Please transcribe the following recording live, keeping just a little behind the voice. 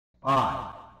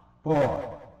5,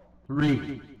 4,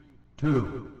 3,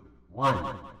 2,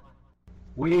 1.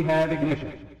 We have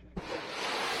ignition.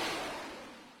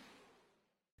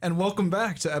 And welcome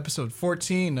back to episode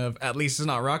 14 of At Least It's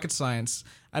Not Rocket Science.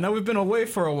 I know we've been away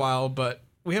for a while, but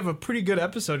we have a pretty good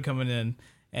episode coming in.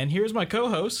 And here's my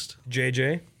co-host,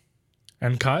 JJ.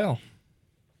 And Kyle.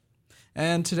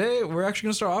 And today we're actually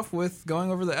going to start off with going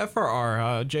over the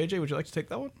FRR. JJ, would you like to take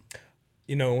that one?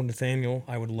 You know, Nathaniel,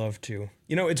 I would love to.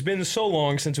 You know, it's been so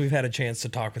long since we've had a chance to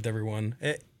talk with everyone.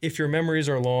 If your memories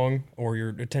are long or your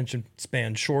attention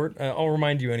span short, I'll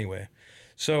remind you anyway.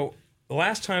 So, the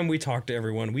last time we talked to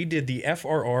everyone, we did the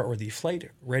FRR, or the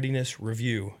Flight Readiness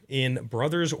Review, in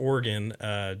Brothers, Oregon,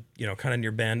 kind of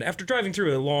near Bend. After driving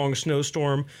through a long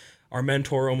snowstorm, our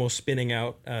mentor almost spinning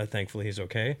out, thankfully he's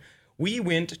okay, we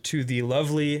went to the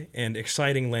lovely and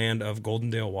exciting land of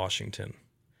Goldendale, Washington.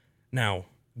 Now,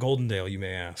 Goldendale, you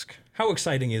may ask. How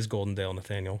exciting is Goldendale,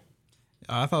 Nathaniel?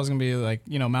 I thought it was going to be like,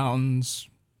 mountains,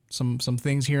 some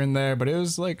things here and there, but it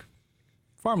was like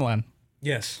farmland.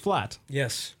 Yes. Flat.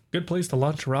 Yes. Good place to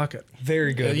launch a rocket.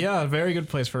 Very good. Yeah, very good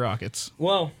place for rockets.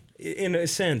 Well, in a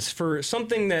sense, for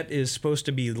something that is supposed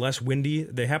to be less windy,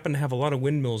 they happen to have a lot of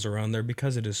windmills around there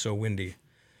because it is so windy.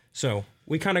 So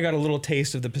we kind of got a little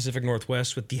taste of the Pacific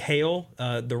Northwest with the hail,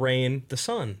 the rain, the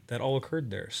sun that all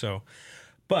occurred there.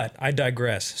 But I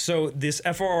digress. So this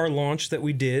FRR launch that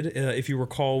we did, if you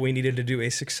recall, we needed to do a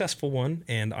successful one,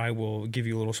 and I will give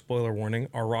you a little spoiler warning.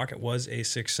 Our rocket was a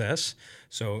success,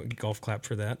 so golf clap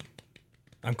for that.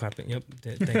 I'm clapping. Yep.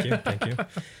 Thank you. Thank you.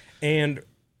 And,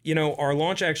 our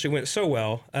launch actually went so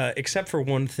well, except for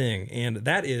one thing, and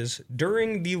that is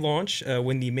during the launch,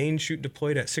 when the main chute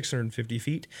deployed at 650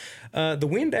 feet, the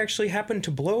wind actually happened to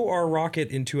blow our rocket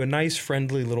into a nice,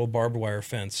 friendly little barbed wire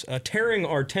fence, tearing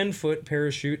our 10-foot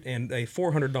parachute and a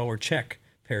 $400 check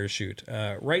parachute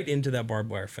right into that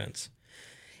barbed wire fence.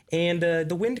 And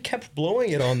the wind kept blowing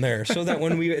it on there, so that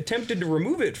when we attempted to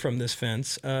remove it from this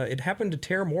fence, it happened to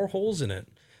tear more holes in it.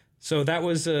 So that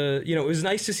was, it was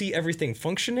nice to see everything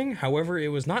functioning. However, it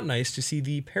was not nice to see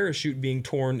the parachute being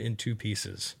torn in two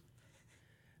pieces.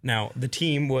 Now, the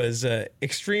team was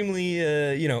extremely,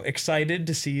 excited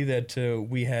to see that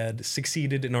we had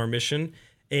succeeded in our mission.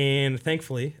 And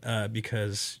thankfully,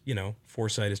 because,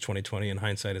 foresight is 2020 and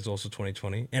hindsight is also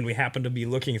 2020, and we happened to be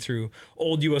looking through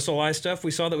old USLI stuff, we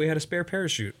saw that we had a spare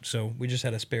parachute. So we just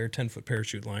had a spare 10-foot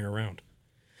parachute lying around.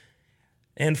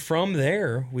 And from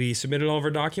there, we submitted all of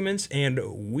our documents, and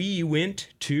we went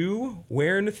to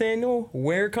where, Nathaniel?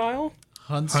 Where, Kyle?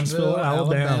 Huntsville,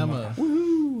 Alabama.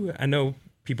 Woohoo! I know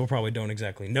people probably don't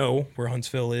exactly know where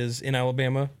Huntsville is in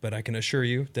Alabama, but I can assure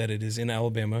you that it is in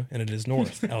Alabama, and it is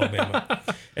North Alabama.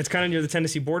 It's kind of near the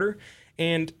Tennessee border,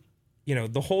 and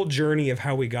the whole journey of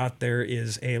how we got there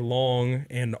is a long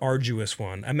and arduous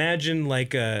one. Imagine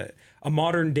like a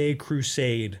modern-day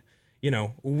crusade.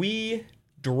 We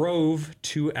drove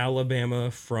to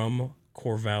Alabama from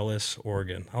Corvallis,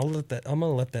 Oregon. I'm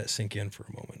gonna let that sink in for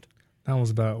a moment. That was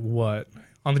about what?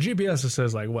 On the GPS, it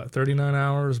says 39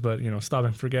 hours, but,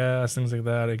 stopping for gas, things like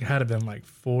that. It had to been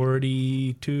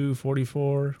 42,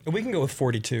 44. We can go with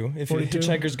 42. If 42?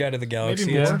 Hitchhiker's Guide to the Galaxy.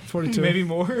 Maybe more. Yeah, 42. Maybe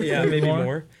more. Yeah, maybe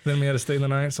more. Then we had to stay the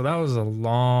night, so that was a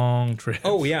long trip.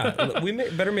 Oh, yeah. We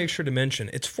better make sure to mention,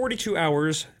 it's 42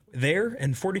 hours there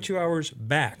and 42 hours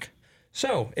back.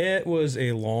 So, it was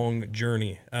a long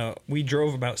journey. We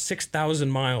drove about 6,000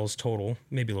 miles total,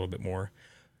 maybe a little bit more.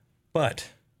 But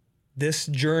this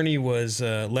journey was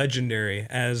legendary,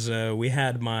 as we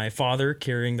had my father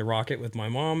carrying the rocket with my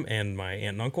mom and my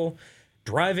aunt and uncle,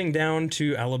 driving down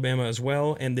to Alabama as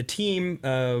well. And the team,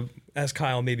 as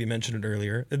Kyle maybe mentioned it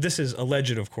earlier, this is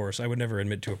alleged, of course. I would never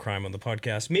admit to a crime on the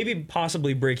podcast. Maybe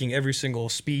possibly breaking every single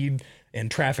speed and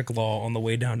traffic law on the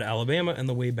way down to Alabama and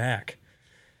the way back.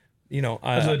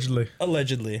 Allegedly.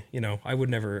 Allegedly, I would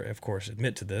never, of course,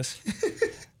 admit to this.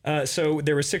 So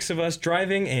there were 6 of us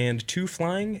driving and 2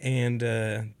 flying, and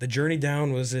the journey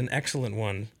down was an excellent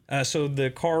one. So the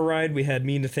car ride, we had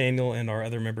me, Nathaniel, and our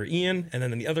other member, Ian, and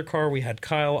then in the other car, we had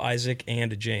Kyle, Isaac,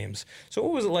 and James. So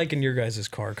what was it like in your guys'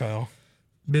 car, Kyle?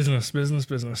 Business.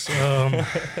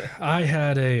 I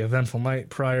had a eventful night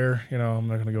prior, I'm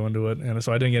not going to go into it, and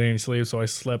so I didn't get any sleep, so I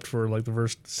slept for the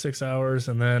first 6 hours,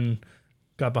 and then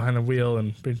got behind the wheel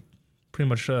and pretty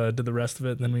much did the rest of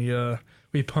it. And then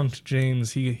we punked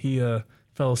James. He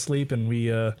fell asleep, and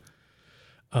when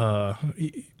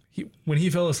he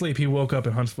fell asleep, he woke up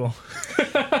in Huntsville.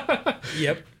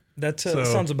 Yep. That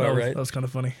sounds about right. That was kind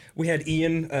of funny. We had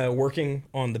Ian working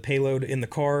on the payload in the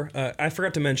car. I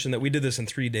forgot to mention that we did this in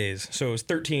 3 days. So it was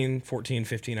 13, 14,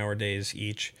 15-hour days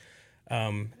each.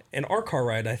 And our car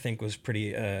ride, I think, was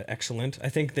pretty excellent. I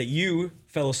think that you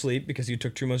fell asleep because you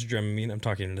took too much Dramamine. I'm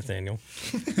talking to Nathaniel.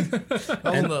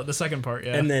 That was the second part,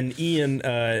 yeah. And then Ian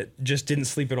just didn't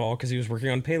sleep at all because he was working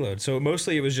on payload. So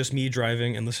mostly it was just me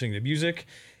driving and listening to music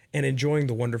and enjoying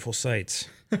the wonderful sights.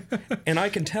 And I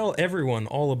can tell everyone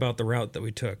all about the route that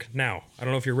we took. Now, I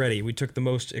don't know if you're ready. We took the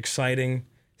most exciting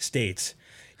states.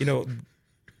 You know,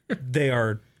 they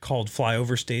are called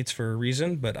flyover states for a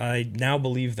reason, but I now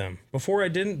believe them. Before I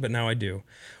didn't, but now I do.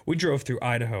 We drove through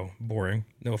Idaho. Boring.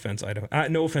 No offense, Idaho.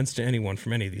 No offense to anyone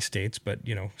from any of these states, but,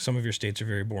 you know, some of your states are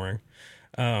very boring.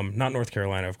 Not North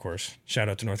Carolina, of course. Shout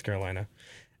out to North Carolina.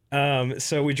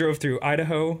 So we drove through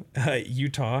Idaho,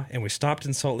 Utah, and we stopped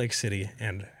in Salt Lake City.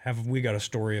 And we got a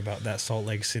story about that Salt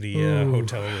Lake City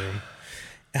hotel room.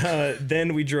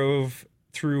 Then we drove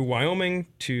through Wyoming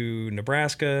to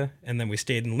Nebraska, and then we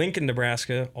stayed in Lincoln,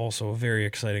 Nebraska, also a very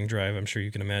exciting drive, I'm sure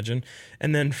you can imagine.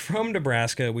 And then from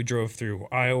Nebraska, we drove through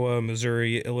Iowa,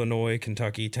 Missouri, Illinois,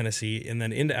 Kentucky, Tennessee, and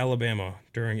then into Alabama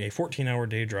during a 14-hour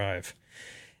day drive.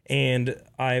 And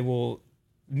I will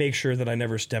make sure that I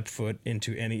never step foot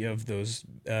into any of those,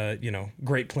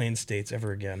 Great Plains states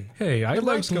ever again. Hey, I liked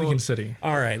Nebraska Lincoln was- City.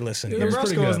 All right, listen. was Nebraska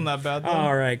pretty wasn't good. that bad, though.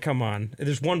 All right, come on.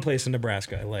 There's one place in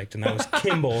Nebraska I liked, and that was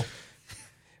Kimball.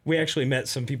 We actually met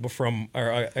some people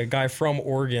a guy from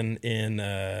Oregon in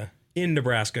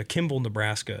Nebraska, Kimball,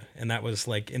 Nebraska, and that was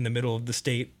like in the middle of the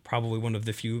state, probably one of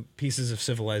the few pieces of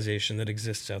civilization that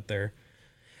exists out there.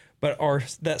 But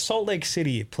that Salt Lake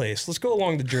City place, let's go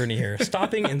along the journey here.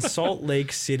 Stopping in Salt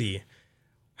Lake City,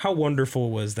 how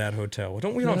wonderful was that hotel? We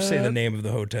don't have to say the name of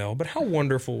the hotel, but how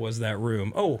wonderful was that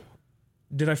room? Oh,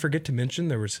 did I forget to mention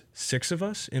there was 6 of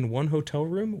us in one hotel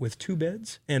room with 2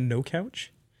 beds and no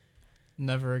couch?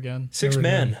 Never again. 6 Never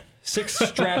men. again. 6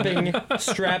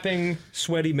 strapping,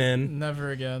 sweaty men,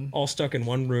 Never again. all stuck in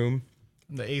one room.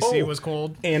 The AC Oh. was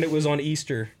cold. And it was on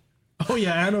Easter. Oh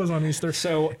yeah, and it was on Easter.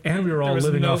 So And we were There all was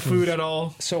living no off food of, at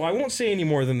all. So I won't say any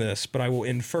more than this, but I will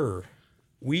infer.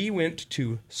 We went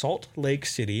to Salt Lake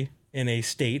City in a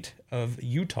state of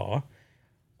Utah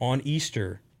on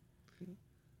Easter.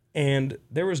 And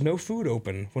there was no food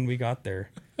open when we got there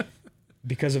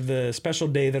because of the special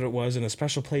day that it was and a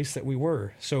special place that we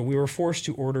were. So we were forced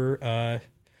to order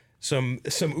some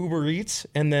Uber Eats,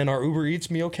 and then our Uber Eats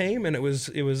meal came, and it was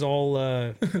all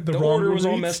the wrong order was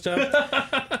Uber all Eats. messed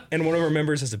up. And one of our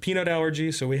members has a peanut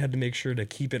allergy, so we had to make sure to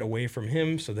keep it away from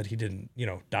him so that he didn't,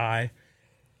 die.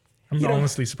 I'm know-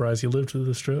 honestly surprised you lived through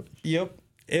this trip. Yep.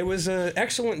 It was an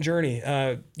excellent journey.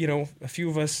 A few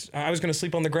of us, I was going to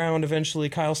sleep on the ground eventually.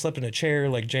 Kyle slept in a chair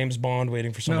like James Bond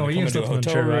waiting for someone No, to you come into a slept on the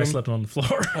hotel chair. room. I slept on the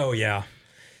floor. Oh, yeah.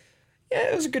 Yeah,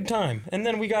 it was a good time. And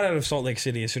then we got out of Salt Lake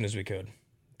City as soon as we could.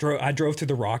 I drove through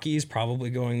the Rockies, probably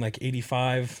going like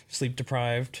 85, sleep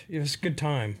deprived. It was a good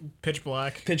time. Pitch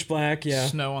black. Pitch black, yeah.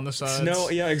 Snow on the sides. Snow,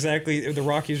 yeah, exactly. The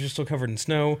Rockies were still covered in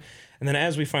snow. And then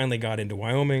as we finally got into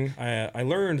Wyoming, I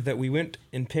learned that we went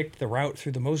and picked the route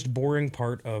through the most boring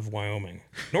part of Wyoming.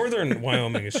 Northern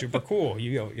Wyoming is super cool.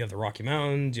 You have the Rocky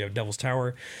Mountains, you have Devil's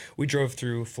Tower. We drove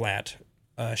through flat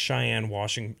Cheyenne,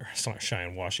 Wyoming.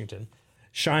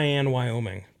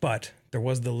 But there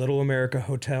was the Little America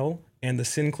Hotel and the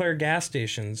Sinclair gas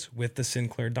stations with the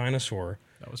Sinclair dinosaur,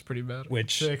 That was pretty bad.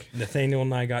 which Sick. Nathaniel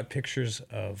and I got pictures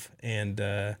of. And,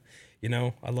 I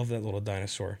love that little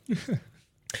dinosaur.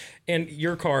 And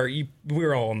your car, we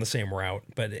were all on the same route,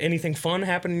 but anything fun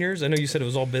happened in yours? I know you said it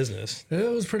was all business. It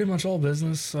was pretty much all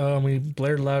business. We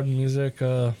blared loud music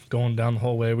going down the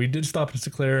hallway. We did stop in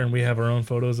Sinclair, and we have our own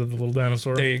photos of the little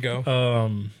dinosaur. There you go.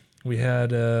 We had,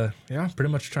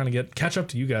 pretty much trying to catch up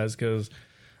to you guys because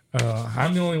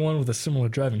I'm the only one with a similar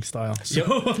driving style. So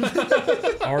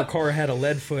Our car had a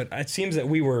lead foot. It seems that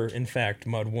we were, in fact,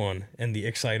 Mud 1 and the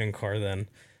exciting car then.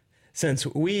 Since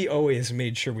we always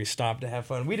made sure we stopped to have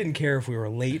fun. We didn't care if we were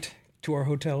late to our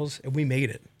hotels, and we made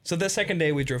it. So the second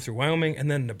day, we drove through Wyoming and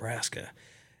then Nebraska.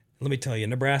 Let me tell you,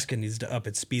 Nebraska needs to up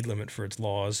its speed limit for its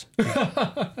laws.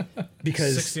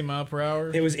 Because 60 mile per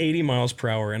hour. it was 80 miles per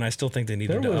hour, and I still think they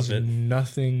needed there to up was it.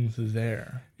 nothing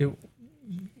there.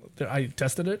 I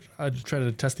tested it. I tried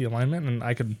to test the alignment, and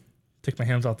I could take my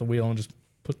hands off the wheel and just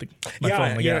put my foot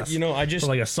on the gas. I just,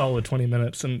 for like a solid 20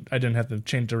 minutes, and I didn't have to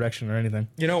change direction or anything.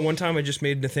 one time I just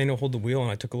made Nathaniel hold the wheel, and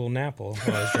I took a little nap while I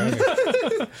was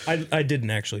driving. I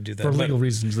didn't actually do that. For but legal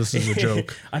reasons, this is a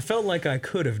joke. I felt like I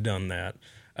could have done that.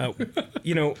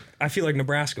 I feel like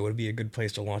Nebraska would be a good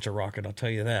place to launch a rocket, I'll tell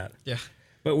you that. Yeah.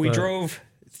 But we drove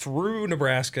through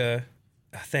Nebraska,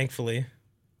 thankfully,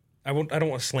 I don't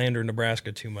want to slander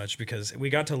Nebraska too much because we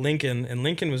got to Lincoln and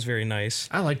Lincoln was very nice.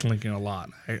 I liked Lincoln a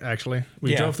lot, actually.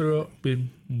 We drove through it.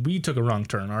 We took a wrong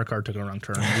turn. Our car took a wrong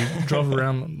turn. We drove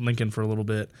around Lincoln for a little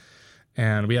bit,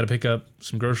 and we had to pick up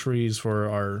some groceries for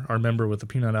our member with the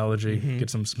peanut allergy, get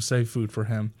some safe food for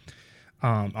him.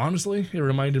 Honestly, it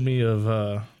reminded me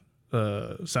of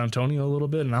San Antonio a little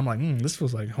bit, and I'm like, this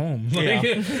feels like home. Like,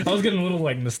 I was getting a little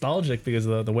like nostalgic because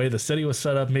the way the city was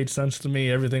set up made sense to me.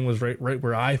 Everything was right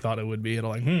where I thought it would be. And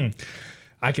I'm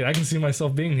like, I can see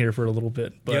myself being here for a little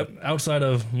bit. But outside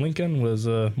of Lincoln was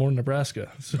more Nebraska.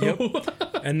 So.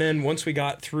 And then once we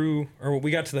got to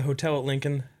the hotel at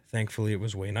Lincoln, thankfully it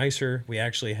was way nicer. We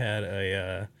actually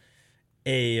had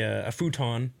a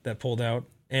futon that pulled out.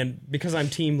 And because I'm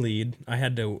team lead, I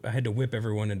had to whip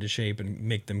everyone into shape and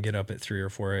make them get up at 3 or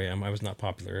 4 a.m. I was not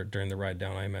popular during the ride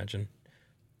down, I imagine.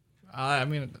 I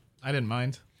mean, I didn't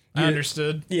mind. I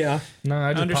understood. Yeah. No,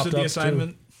 I just understood the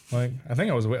assignment. Too. Like, I think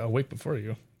I was awake before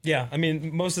you. Yeah, I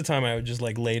mean, most of the time I would just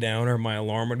like lay down or my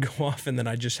alarm would go off, and then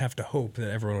I just have to hope that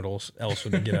everyone else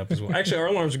would get up as well. Actually, our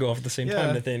alarms would go off at the same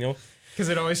time, Nathaniel. Because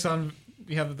it always sounds,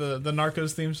 you have the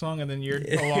Narcos theme song, and then your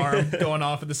alarm going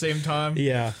off at the same time.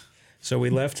 Yeah. So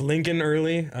we left Lincoln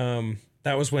early.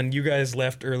 That was when you guys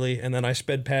left early, and then I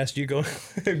sped past you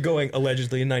going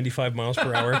allegedly 95 miles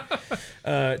per hour.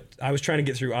 I was trying to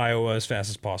get through Iowa as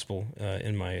fast as possible for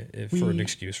an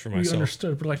excuse for myself. We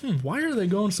understood. We're like, why are they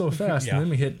going so fast? Yeah. And then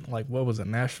we hit, like, what was it,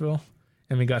 Nashville?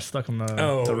 And we got stuck on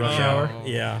the rush hour.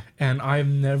 Yeah. And I've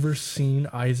never seen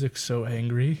Isaac so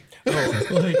angry.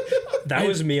 Like, that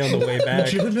was me on the way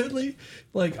back. Legitimately,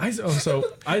 like so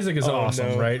Isaac is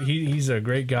awesome, right? He's a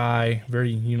great guy,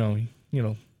 very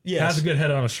has a good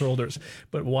head on his shoulders.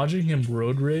 But watching him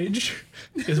road rage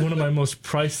is one of my most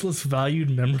priceless, valued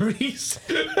memories.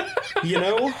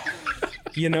 I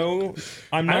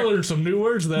learned some new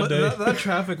words that day. That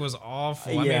traffic was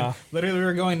awful. I mean, literally we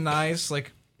were going nice,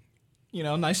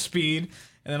 nice speed.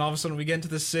 And then all of a sudden we get into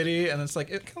the city, and it's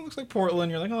like, it kind of looks like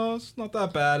Portland. You're like, oh, it's not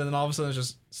that bad. And then all of a sudden it's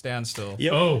just standstill.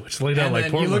 Yep. Oh, it's laid out like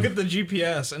Portland. And you look at the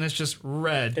GPS, and it's just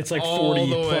red. It's like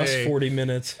 40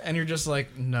 minutes. And you're just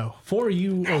like, no. For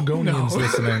you Oregonians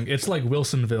listening, it's like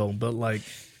Wilsonville, but like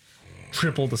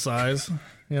triple the size,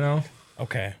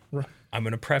 Okay. I'm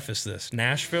going to preface this.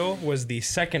 Nashville was the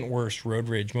second worst road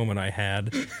rage moment I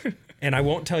had. And I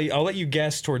won't tell you, I'll let you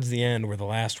guess towards the end where the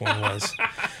last one was.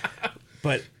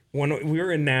 But when we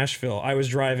were in Nashville, I was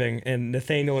driving, and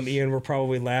Nathaniel and Ian were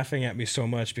probably laughing at me so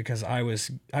much because I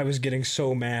was getting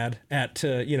so mad at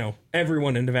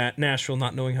everyone in Nashville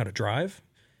not knowing how to drive.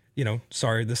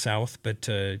 Sorry, the South, but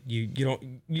you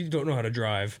don't know how to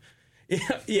drive.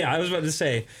 Yeah, I was about to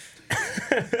say.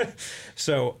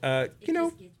 So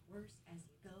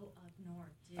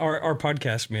Our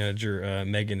podcast manager,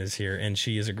 Megan, is here, and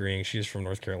she is agreeing. She is from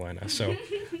North Carolina, so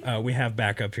we have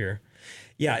backup here.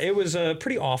 Yeah, it was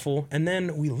pretty awful. And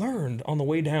then we learned on the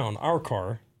way down our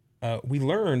car, we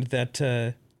learned that,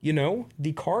 the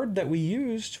card that we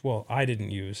used, well, I didn't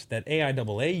use, that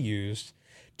AIAA used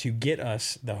to get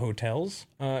us the hotels,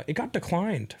 it got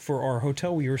declined for our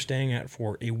hotel we were staying at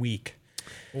for a week.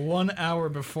 1 hour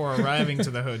before arriving to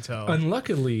the hotel.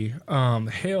 Unluckily,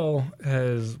 Hale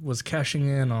was cashing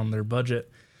in on their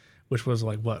budget, which was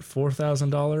like what,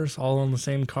 $4,000 all on the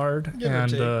same card,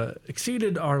 and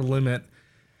exceeded our limit,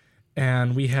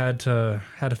 and we had to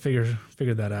figure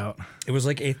that out. It was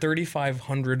like a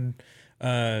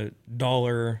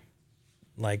 $3,500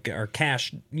 like our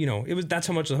cash. That's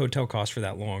how much the hotel cost for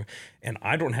that long, and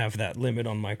I don't have that limit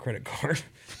on my credit card.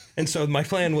 And so my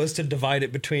plan was to divide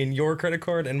it between your credit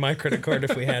card and my credit card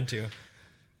if we had to.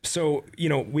 So,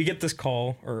 we get this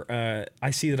call, or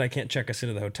I see that I can't check us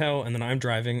into the hotel, and then I'm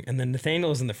driving, and then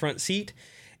Nathaniel is in the front seat.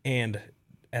 And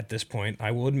at this point,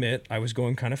 I will admit, I was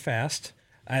going kind of fast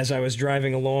as I was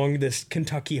driving along this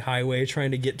Kentucky highway, trying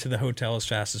to get to the hotel as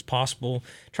fast as possible,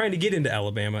 trying to get into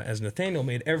Alabama, as Nathaniel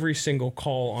made every single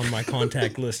call on my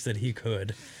contact list that he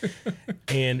could.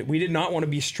 And we did not want to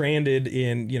be stranded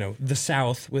in, the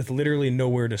South with literally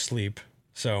nowhere to sleep.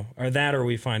 So, or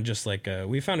we find just like,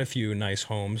 we found a few nice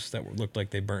homes that looked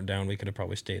like they burnt down. We could have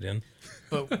probably stayed in.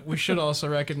 But we should also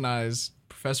recognize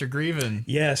Professor Grieven.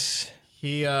 Yes.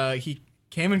 He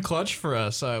came in clutch for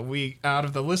us. Out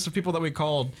of the list of people that we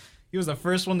called, he was the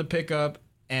first one to pick up,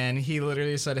 and he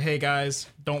literally said, "Hey guys,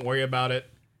 don't worry about it.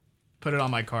 Put it on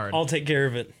my card. I'll take care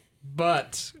of it."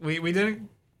 But we didn't.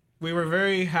 We were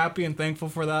very happy and thankful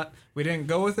for that. We didn't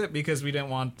go with it because we didn't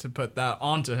want to put that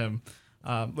onto him.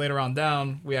 Later on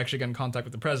down, we actually get in contact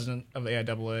with the president of the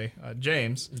AIAA,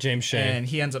 James Shea, and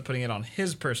he ends up putting it on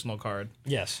his personal card.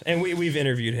 Yes, and we've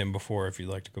interviewed him before. If you'd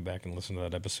like to go back and listen to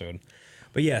that episode.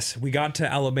 But yes, we got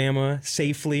to Alabama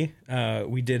safely.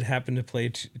 We did happen to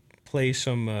play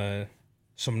some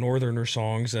Northerner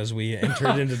songs as we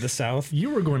entered into the South. You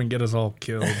were going to get us all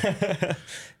killed.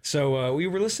 So we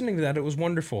were listening to that. It was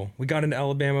wonderful. We got into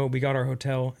Alabama. We got our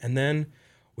hotel, and then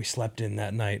we slept in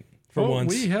that night for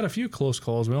once. We had a few close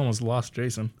calls. We almost lost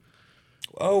Jason.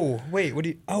 Oh, wait. What do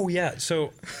you... Oh, yeah.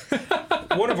 So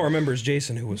one of our members,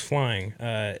 Jason, who was flying,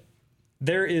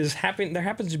 there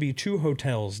happens to be 2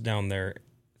 hotels down there.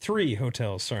 3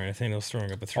 hotels. Sorry, Nathaniel's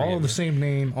throwing up a 3. All of the same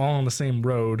name, all on the same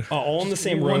road. All on the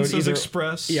same road. One says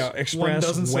Express. Yeah, Express, One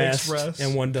doesn't say West, Express.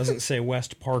 and one doesn't say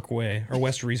West Parkway or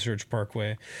West Research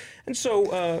Parkway. And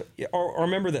so our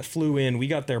member that flew in, we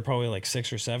got there probably like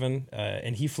 6 or 7,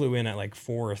 and he flew in at like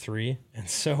 4 or 3. And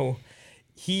so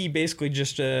he basically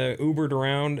just Ubered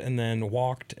around and then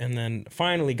walked and then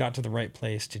finally got to the right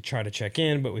place to try to check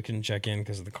in, but we couldn't check in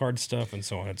because of the card stuff and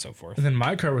so on and so forth. And then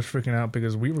my car was freaking out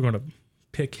because we were going to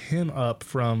pick him up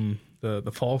from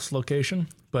the false location,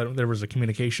 but there was a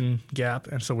communication gap,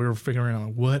 and so we were figuring out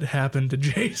what happened to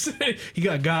Jason. He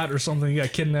got or something. He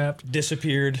got kidnapped. He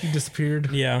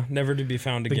disappeared. Yeah, never to be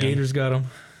found again. The Gators got him.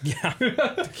 Yeah.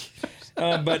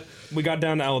 But we got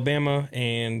down to Alabama,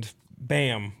 and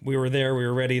bam, we were there. We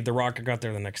were ready. The rocket got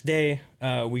there the next day.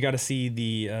 We got to see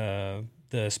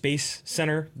the Space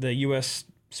Center, the U.S.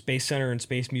 Space Center and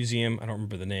Space Museum. I don't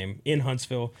remember the name, in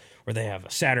Huntsville, where they have a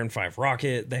Saturn V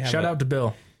rocket. They have Shout out to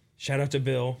Bill. Shout out to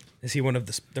Bill. Is he one of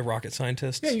the rocket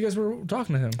scientists? Yeah, you guys were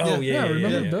talking to him. Oh, yeah.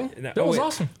 Remember yeah. Bill? Bill was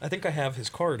awesome. I think I have his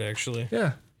card, actually.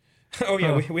 Yeah. Oh,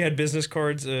 yeah. We had business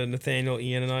cards, Nathaniel,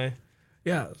 Ian, and I.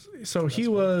 Yeah. So he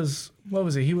was, what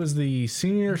was he? He was the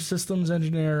senior systems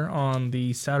engineer on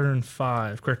the Saturn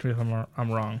V. Correct me if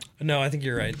I'm wrong. No, I think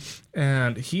you're right.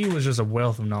 And he was just a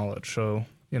wealth of knowledge. So,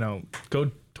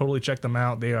 go totally check them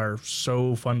out. They are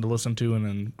so fun to listen to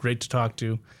and great to talk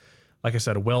to. Like I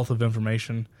said, a wealth of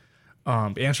information.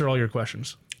 Answer all your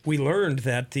questions. We learned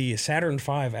that the Saturn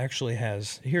V actually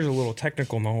has, here's a little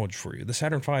technical knowledge for you. The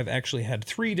Saturn V actually had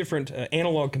 3 different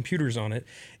analog computers on it.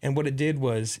 And what it did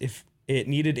was, if it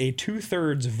needed a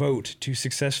 2/3 vote to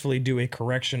successfully do a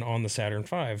correction on the Saturn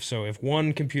V. So if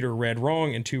one computer read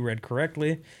wrong and 2 read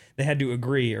correctly, they had to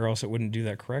agree or else it wouldn't do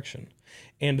that correction.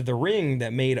 And the ring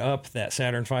that made up that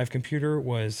Saturn V computer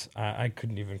was, I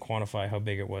couldn't even quantify how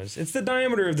big it was. It's the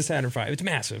diameter of the Saturn V. It's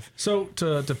massive. So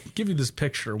to give you this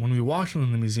picture, when we walked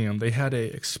in the museum, they had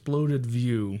a exploded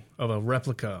view of a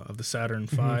replica of the Saturn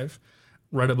V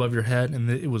right above your head, and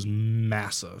it was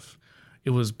massive.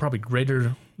 It was probably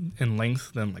greater in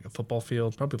length than like a football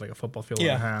field, probably like a football field and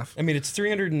a half. I mean, it's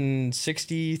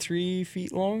 363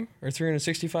 feet long, or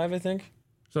 365, I think.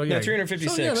 So yeah,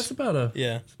 356. So yeah, that's about a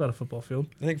Yeah. That's about a football field.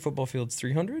 I think football field's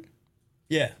 300.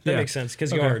 Yeah, that Yeah. makes sense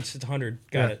because Okay. yards, it's 100.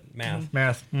 Got Yeah. it. Math.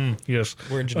 Math. Yes.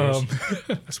 We're engineers.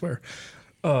 I swear.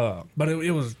 But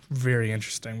it was very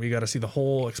interesting. We got to see the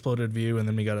whole exploded view, and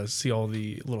then we got to see all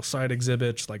the little side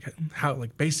exhibits, like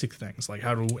basic things, like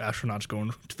how do astronauts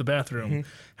go to the bathroom?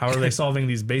 How are they solving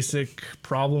these basic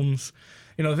problems?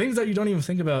 Things that you don't even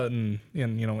think about in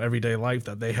everyday life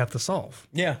that they have to solve.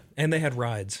 Yeah, and they had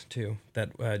rides too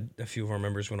that a few of our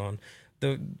members went on.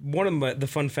 One of the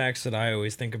fun facts that I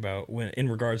always think about in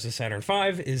regards to Saturn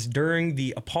V is during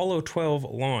the Apollo 12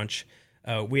 launch.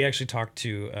 We actually talked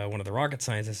to one of the rocket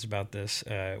scientists about this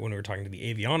when we were talking to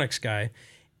the avionics guy.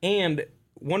 And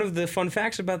one of the fun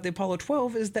facts about the Apollo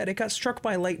 12 is that it got struck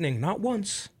by lightning, not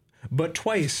once, but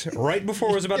twice. Right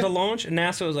before it was about to launch,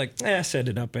 NASA was like, set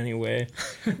it up anyway.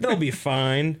 They'll be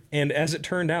fine. And as it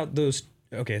turned out,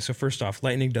 so first off,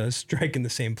 lightning does strike in the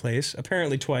same place,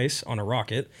 apparently twice on a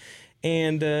rocket.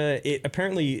 And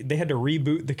apparently they had to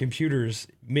reboot the computers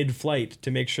mid-flight to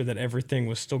make sure that everything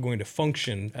was still going to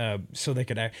function, so they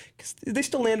could because they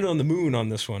still landed on the moon on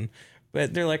this one,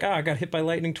 but they're like, I got hit by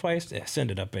lightning twice. Send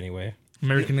it up anyway.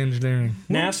 American engineering.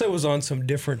 NASA was on some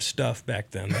different stuff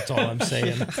back then. That's all I'm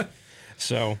saying.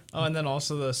 So. Oh, and then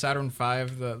also the Saturn V.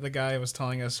 The guy was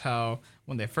telling us how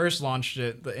when they first launched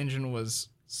it, the engine was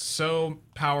so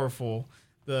powerful.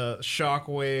 The shock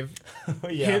wave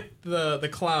hit the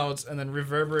clouds and then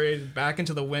reverberated back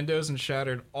into the windows and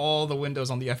shattered all the windows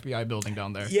on the FBI building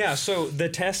down there. Yeah, so the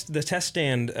test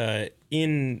stand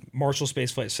in Marshall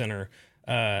Space Flight Center,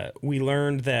 we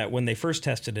learned that when they first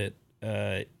tested it,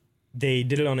 they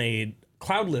did it on a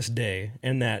cloudless day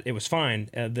and that it was fine.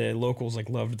 The locals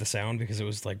loved the sound because it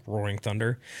was like roaring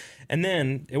thunder. And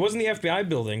then it wasn't the FBI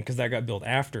building because that got built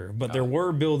after, but there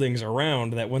were buildings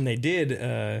around that when they did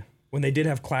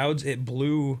have clouds, it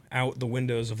blew out the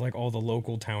windows of all the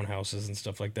local townhouses and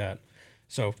stuff like that.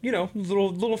 So,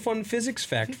 little fun physics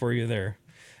fact for you there.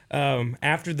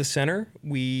 After the center,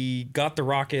 we got the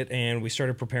rocket and we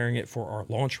started preparing it for our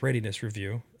launch readiness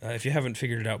review. If you haven't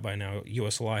figured it out by now,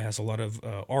 USLI has a lot of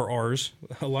RRs,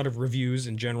 a lot of reviews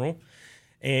in general.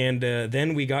 And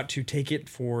then we got to take it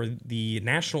for the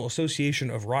National Association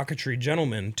of Rocketry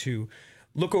Gentlemen to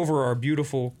look over our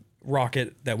beautiful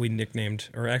rocket that we nicknamed,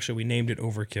 or actually we named it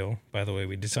Overkill, by the way,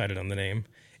 we decided on the name.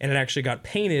 And it actually got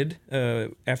painted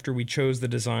after we chose the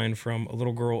design from a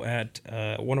little girl at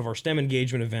one of our STEM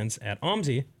engagement events at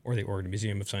OMSI, or the Oregon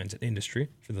Museum of Science and Industry,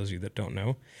 for those of you that don't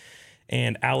know.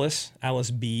 And Alice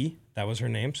B, that was her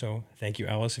name, so thank you,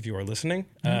 Alice, if you are listening.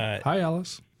 Hi,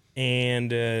 Alice.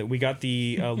 And we got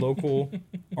the local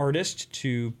artist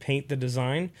to paint the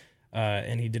design,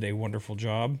 and he did a wonderful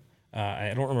job.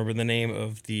 I don't remember the name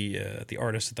of the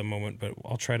artist at the moment, but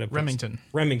I'll try to... Remington.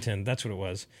 Remington, that's what it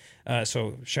was.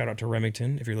 So shout out to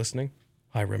Remington if you're listening.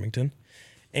 Hi, Remington.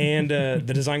 And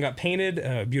the design got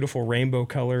painted, beautiful rainbow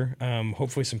color.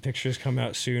 Hopefully some pictures come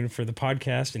out soon for the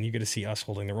podcast, and you get to see us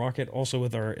holding the rocket, also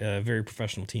with our very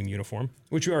professional team uniform,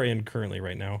 which we are in currently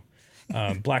right now.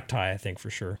 Black tie, I think, for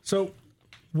sure. So,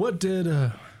 what did?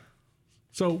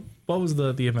 What was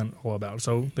the event all about?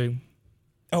 So they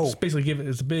basically give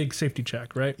it's a big safety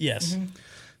check, right? Yes. Mm-hmm.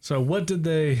 So what did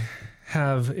they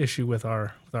have issue with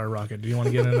our rocket? Do you want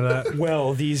to get into that?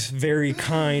 Well, these very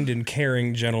kind and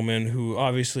caring gentlemen who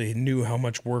obviously knew how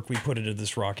much work we put into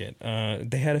this rocket,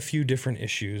 they had a few different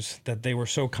issues that they were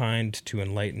so kind to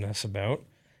enlighten us about,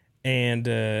 and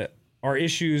our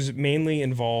issues mainly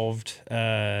involved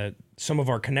some of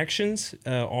our connections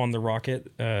on the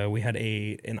rocket. We had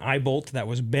an eye bolt that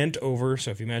was bent over. So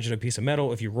if you imagine a piece of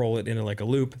metal, if you roll it into like a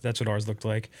loop, that's what ours looked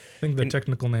like. I think the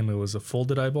technical name it was a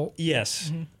folded eye bolt.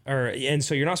 Yes. And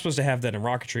so you're not supposed to have that in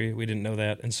rocketry. We didn't know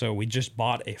that. And so we just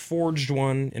bought a forged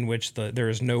one in which there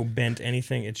is no bent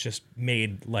anything. It's just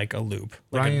made like a loop.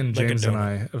 Ryan, James, and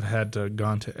I have had to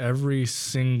gone to every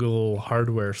single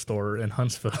hardware store in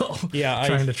Huntsville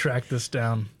trying to track this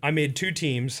down. I made two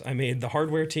teams. I made the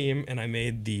hardware team and I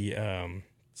made the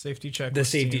Safety checklist. The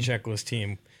safety checklist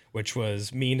team, which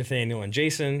was me, Nathaniel, and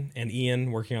Jason, and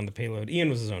Ian working on the payload. Ian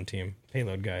was his own team,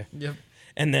 payload guy. Yep.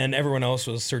 And then everyone else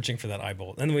was searching for that eye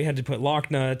bolt. And then we had to put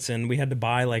lock nuts, and we had to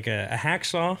buy like a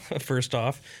hacksaw first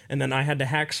off. And then I had to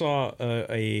hacksaw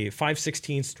a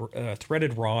 5/16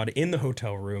 threaded rod in the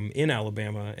hotel room in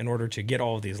Alabama in order to get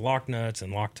all of these lock nuts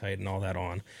and Loctite and all that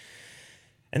on.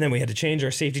 And then we had to change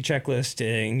our safety checklist,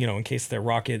 in case the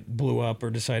rocket blew up or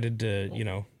decided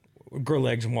to, grow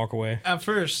legs and walk away. At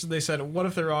first, they said, what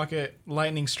if the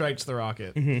lightning strikes the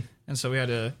rocket? Mm-hmm. And so we had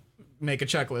to make a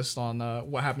checklist on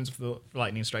what happens if the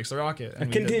lightning strikes the rocket. And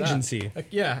a contingency.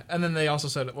 Yeah. And then they also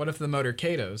said, what if the motor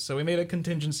katos? So we made a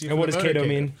contingency for what does kato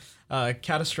mean?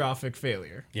 Catastrophic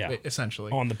failure. Yeah.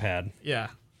 Essentially. On the pad. Yeah.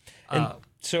 And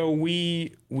so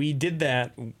we did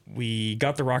that. We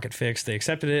got the rocket fixed. They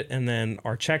accepted it, and then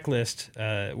our checklist.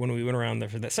 When we went around there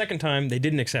for that second time, they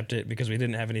didn't accept it because we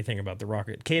didn't have anything about the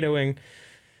rocket catoing.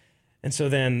 And so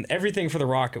then everything for the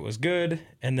rocket was good,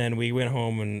 and then we went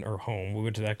home. We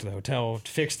went back to the hotel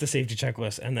to fix the safety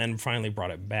checklist, and then finally brought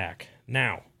it back.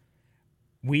 Now,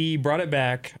 we brought it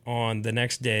back on the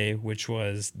next day, which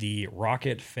was the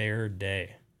Rocket Fair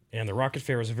Day. And the Rocket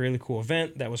Fair was a really cool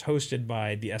event that was hosted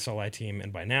by the SLI team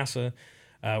and by NASA,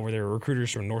 where there were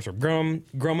recruiters from Northrop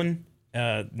Grumman.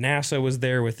 NASA was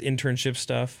there with internship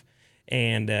stuff,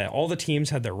 and all the teams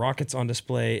had their rockets on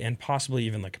display and possibly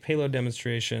even like a payload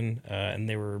demonstration. And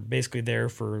they were basically there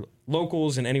for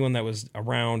locals and anyone that was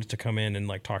around to come in and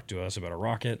like talk to us about a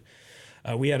rocket.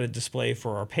 We had a display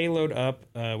for our payload up.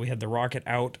 We had the rocket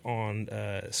out on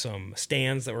some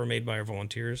stands that were made by our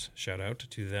volunteers. Shout out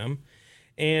to them.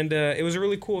 And it was a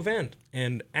really cool event.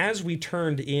 And as we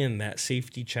turned in that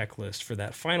safety checklist for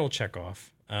that final checkoff,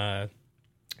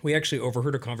 we actually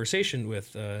overheard a conversation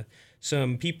with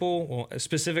some people, well,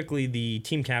 specifically the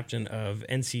team captain of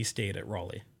NC State at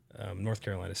Raleigh, North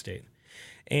Carolina State.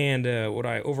 And what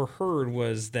I overheard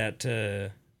was that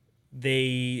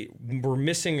they were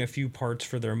missing a few parts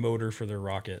for their motor for their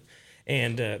rocket.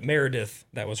 And Meredith,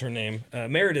 that was her name.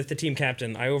 Meredith, the team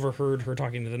captain, I overheard her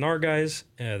talking to the NAR guys,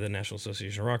 the National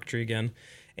Association of Rocketry again,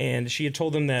 and she had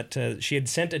told them that she had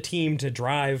sent a team to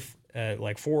drive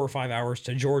like 4 or 5 hours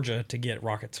to Georgia to get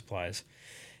rocket supplies.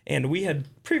 And we had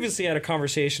previously had a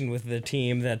conversation with the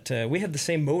team that we had the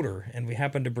same motor, and we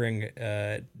happened to bring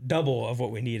double of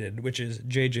what we needed, which is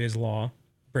JJ's Law,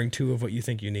 bring 2 of what you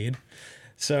think you need.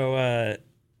 So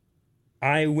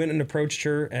I went and approached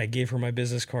her. I gave her my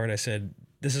business card. I said,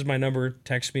 this is my number.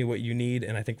 Text me what you need,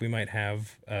 and I think we might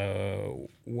have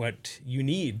what you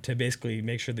need to basically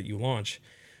make sure that you launch.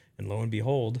 And lo and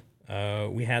behold,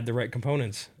 we had the right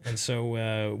components. And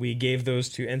so we gave those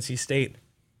to NC State.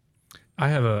 I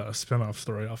have a spin-off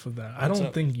story off of that. I What's don't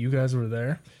up? think you guys were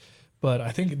there, but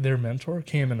I think their mentor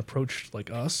came and approached like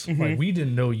us. Like we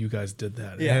didn't know you guys did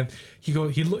that. Yeah. And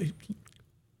he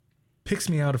picks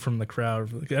me out from the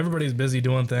crowd. Like, everybody's busy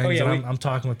doing things. yeah, and I'm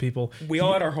talking with people. We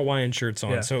all had our Hawaiian shirts on,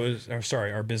 Yeah. so it was,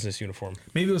 our business uniform.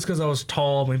 Maybe it was because I was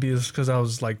tall. Maybe it was because I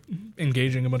was like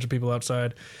engaging a bunch of people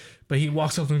outside. But he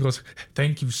walks up to me and goes,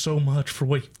 "Thank you so much for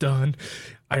what you've done.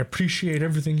 I appreciate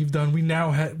everything you've done. We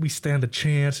now we stand a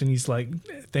chance." And he's like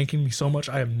thanking me so much.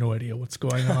 I have no idea what's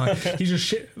going on. He's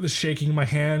just shaking my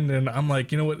hand, and I'm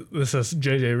like, you know what? This has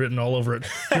JJ written all over it.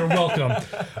 You're welcome.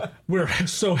 We're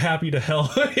so happy to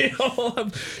help.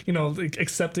 Like,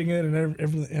 accepting it and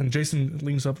everything. And Jason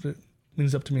leans up to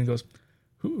me and goes,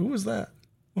 "Who was that?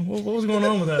 What was going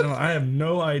on with that?" And I have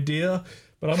no idea.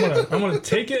 But I'm gonna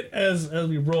take it as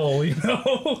we roll, you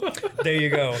know. There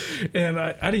you go. And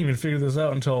I didn't even figure this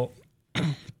out until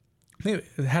I think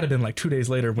it had been like 2 days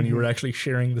later when you were actually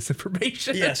sharing this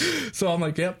information. Yes. So I'm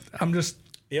like, yep.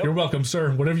 Yep. You're welcome,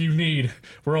 sir. Whatever you need,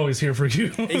 we're always here for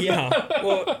you. Yeah.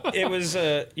 Well, it was,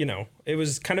 it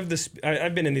was kind of this.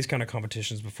 I've been in these kind of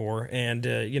competitions before,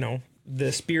 and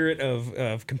the spirit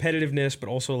of competitiveness, but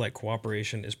also like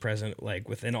cooperation is present like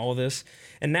within all this.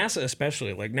 And NASA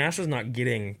especially, like NASA's not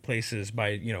getting places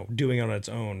by doing it on its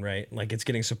own, right? Like it's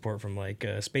getting support from like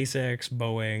SpaceX,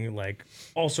 Boeing, like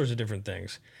all sorts of different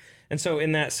things. And so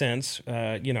in that sense,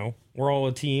 we're all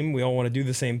a team. We all want to do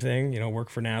the same thing, work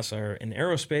for NASA or in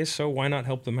aerospace. So why not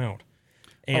help them out?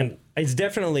 And it's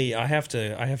definitely, I have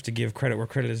to give credit where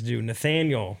credit is due.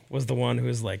 Nathaniel was the one who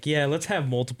was like, yeah, let's have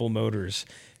multiple motors.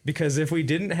 Because if we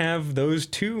didn't have those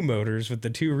 2 motors with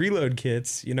the 2 reload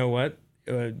kits, you know what?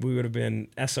 We would have been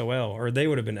SOL, or they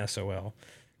would have been SOL,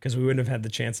 because we wouldn't have had the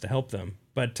chance to help them.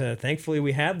 But thankfully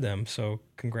we had them. So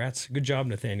congrats. Good job,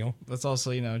 Nathaniel. That's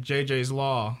also, JJ's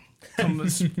law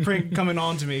coming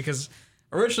on to me, because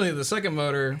originally the second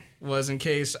motor was in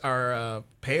case our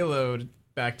payload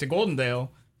back to Goldendale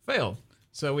failed.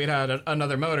 So we'd had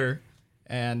another motor,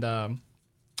 and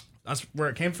that's where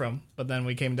it came from. But then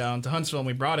we came down to Huntsville and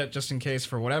we brought it just in case,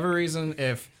 for whatever reason,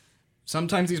 if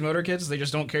sometimes these motor kits, they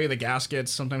just don't carry the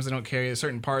gaskets. Sometimes they don't carry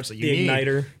certain parts that you need. The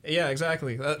igniter. Yeah,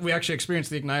 exactly. We actually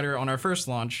experienced the igniter on our first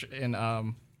launch in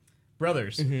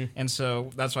Brothers. And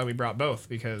so that's why we brought both,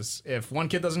 because if one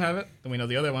kit doesn't have it, then we know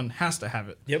the other one has to have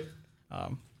it. Yep.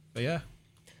 But yeah.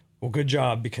 Well, good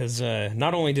job, because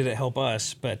not only did it help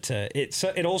us, but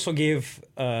it also gave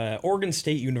Oregon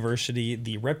State University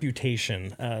the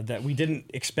reputation that we didn't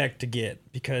expect to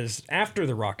get, because after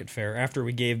the rocket fair, after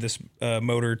we gave this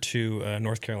motor to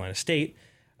North Carolina State,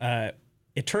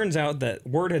 it turns out that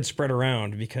word had spread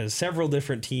around, because several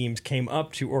different teams came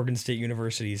up to Oregon State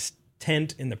University's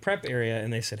tent in the prep area,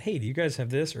 and they said, "Hey, do you guys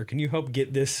have this, or can you help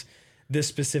get this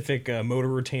specific motor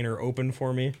retainer open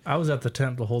for me?" I was at the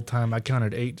tent the whole time. I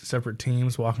counted 8 separate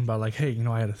teams walking by like, "Hey,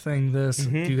 I had a thing, this.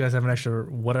 Do you guys have an extra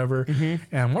whatever?"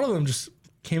 And one of them just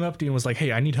came up to you and was like,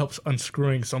 "Hey, I need help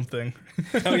unscrewing something."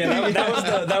 Oh yeah,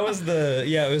 that was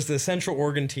it was the Central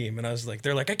Oregon team, and I was like,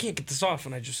 they're like, "I can't get this off,"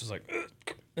 and I just was like,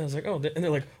 ugh. And I was like, "Oh," and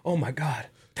they're like, "Oh my god,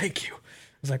 thank you."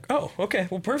 I was like, "Oh, okay,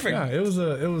 well, perfect." Yeah, it was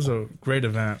a great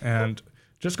event, and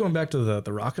just going back to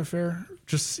the rocket fair,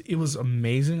 it was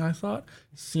amazing. I thought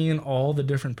seeing all the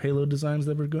different payload designs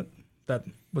that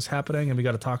was happening, and we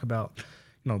got to talk about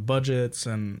budgets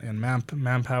and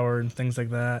manpower and things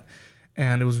like that,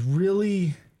 and it was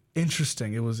really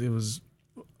interesting. It was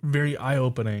very eye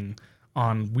opening.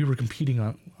 We were competing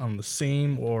on the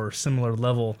same or similar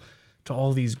level to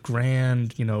all these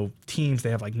grand teams.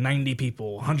 They have like 90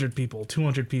 people, 100 people,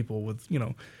 200 people with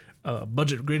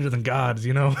budget greater than God's,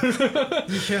 Yeah.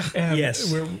 And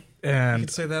Yes. You and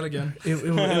could say that again. it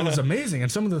was amazing.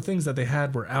 And some of the things that they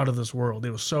had were out of this world.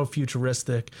 It was so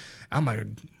futuristic.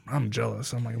 I'm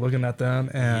jealous. I'm like looking at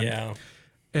them. And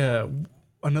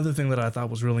another thing that I thought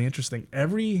was really interesting,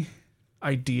 every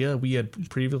idea we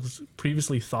had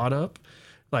previously thought up,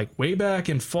 like way back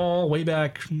in fall, way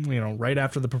back, right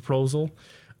after the proposal,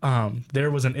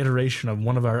 there was an iteration of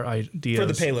one of our ideas. For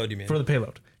the payload, you mean? For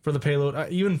the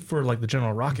payload, even for like the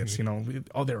general rockets,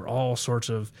 there are all sorts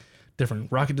of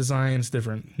different rocket designs,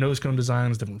 different nose cone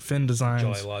designs, different fin designs.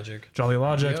 Jolly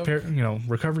Logic, Yep.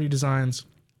 recovery designs.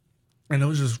 And it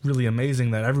was just really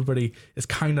amazing that everybody is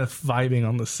kind of vibing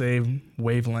on the same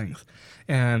wavelength.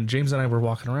 And James and I were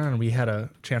walking around, and we had a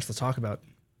chance to talk about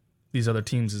these other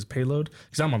teams' payload,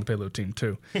 because I'm on the payload team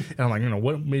too. And I'm like,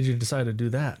 what made you decide to do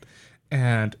that?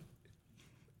 And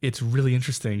it's really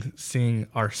interesting seeing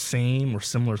our same or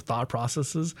similar thought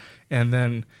processes, and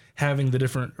then having the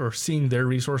different, or seeing their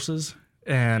resources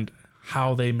and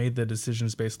how they made the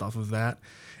decisions based off of that.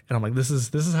 And I'm like, this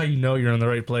is how you know you're in the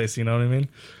right place. You know what I mean?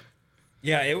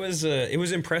 Yeah, it was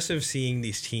impressive seeing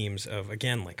these teams of,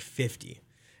 again, like 50,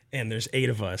 and there's 8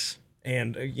 of us,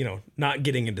 and not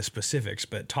getting into specifics,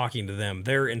 but talking to them,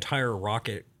 their entire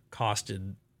rocket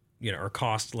costed, or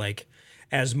cost like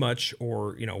as much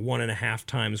or 1.5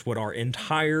 times what our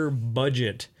entire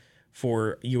budget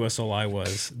for USLI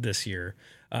was this year.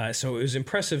 So it was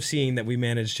impressive seeing that we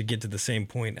managed to get to the same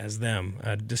point as them,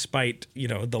 despite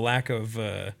the lack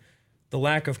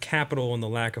of capital and the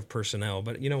lack of personnel.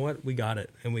 But you know what? We got it,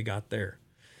 and we got there.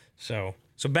 So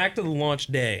back to the launch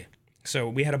day. So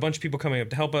we had a bunch of people coming up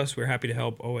to help us. We were happy to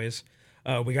help always.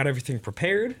 We got everything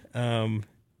prepared,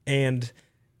 and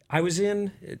I was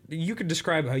in. You could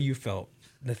describe how you felt,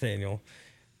 Nathaniel,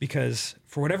 because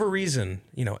for whatever reason,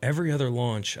 every other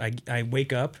launch, I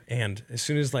wake up, and as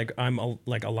soon as I'm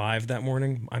alive that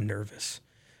morning, I'm nervous.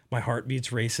 My heart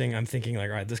beats racing. I'm thinking all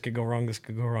right, this could go wrong, this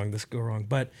could go wrong, this could go wrong.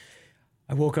 But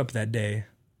I woke up that day.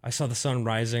 I saw the sun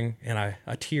rising, and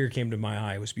a tear came to my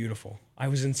eye. It was beautiful. I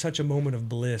was in such a moment of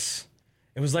bliss.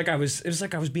 It was like I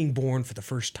was being born for the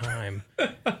first time.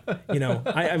 It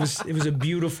was a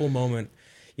beautiful moment.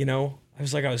 I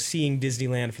was like I was seeing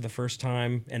Disneyland for the first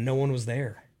time, and no one was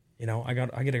there. I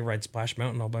get to ride Splash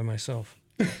Mountain all by myself.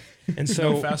 And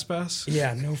so No fast pass?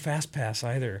 Yeah, no fast pass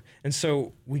either. And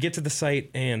so we get to the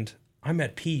site, and I'm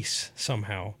at peace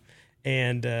somehow.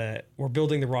 And we're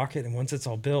building the rocket, and once it's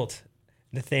all built,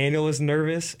 Nathaniel is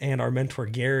nervous, and our mentor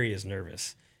Gary is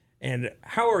nervous. And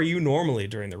how are you normally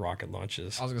during the rocket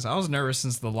launches? I was gonna say, I was nervous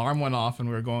since the alarm went off and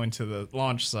we were going to the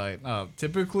launch site.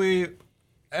 Typically,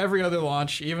 every other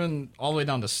launch, even all the way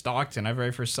down to Stockton, our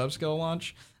very first subscale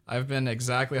launch, I've been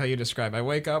exactly how you describe. I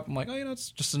wake up, I'm like, it's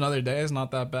just another day. It's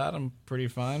not that bad. I'm pretty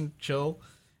fine, chill.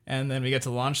 And then we get to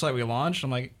the launch site, we launch.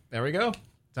 I'm like, there we go.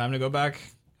 Time to go back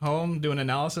home, do an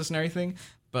analysis and everything.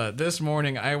 But this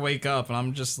morning, I wake up and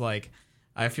I'm just like,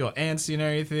 I feel antsy and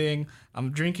everything.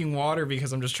 I'm drinking water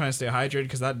because I'm just trying to stay hydrated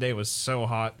because that day was so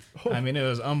hot. I mean, it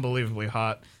was unbelievably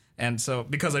hot. And so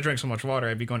because I drank so much water,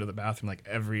 I'd be going to the bathroom like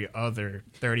every other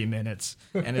 30 minutes.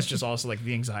 And it's just also like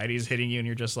the anxiety is hitting you and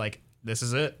you're just like, this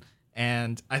is it.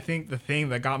 And I think the thing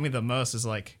that got me the most is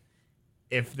like,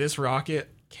 if this rocket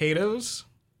KATOs,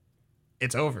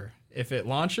 it's over. If it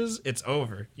launches, it's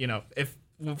over. If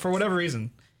for whatever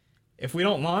reason, if we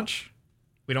don't launch,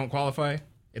 we don't qualify,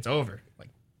 it's over.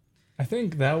 I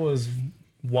think that was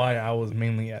why I was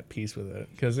mainly at peace with it,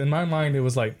 because in my mind it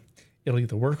was like it'll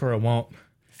either work or it won't.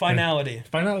 Finality.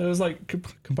 Finality. It was like,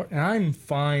 and I'm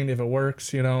fine if it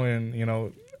works, and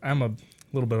I'm a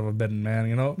little bit of a betting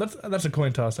man, that's a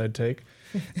coin toss I'd take.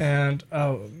 And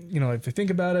if you think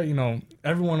about it,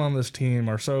 everyone on this team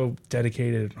are so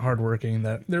dedicated and hardworking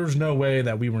that there was no way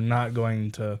that we were not going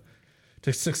to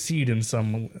succeed in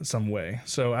some way.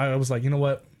 So I was like, you know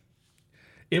what?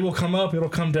 It will come up. It'll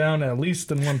come down at least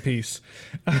in one piece.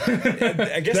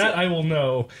 I guess I will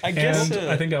know. I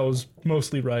think I was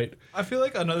mostly right. I feel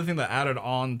like another thing that added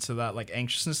on to that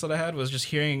anxiousness that I had was just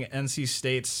hearing NC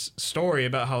State's story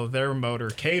about how their motor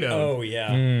KATO'd. Oh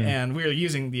yeah, and we were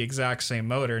using the exact same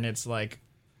motor, and it's like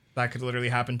that could literally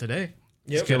happen today.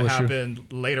 Yep. It could happen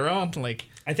later on.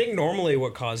 I think normally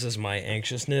what causes my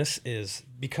anxiousness is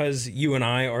because you and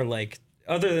I are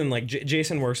other than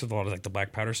Jason works with a lot of the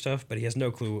black powder stuff, but he has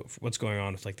no clue what's going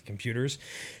on with the computers.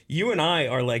 You and I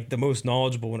are the most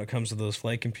knowledgeable when it comes to those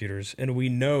flight computers, and we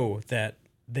know that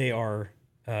they are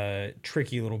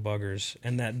tricky little buggers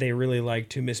and that they really like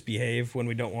to misbehave when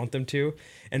we don't want them to.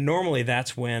 And normally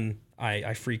that's when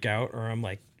I freak out, or I'm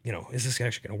like, is this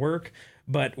actually going to work?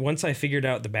 But once I figured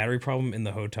out the battery problem in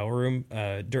the hotel room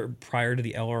prior to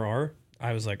the LRR,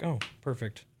 I was like, oh,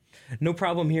 perfect. No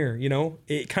problem here,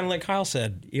 It kind of like Kyle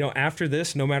said, after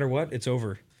this, no matter what, it's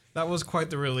over. That was quite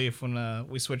the relief when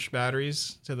we switched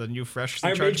batteries to the new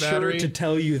freshly charged battery. I made sure to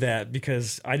tell you that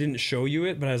because I didn't show you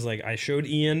it, but I was like, I showed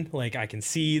Ian, I can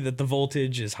see that the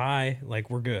voltage is high,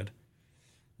 we're good.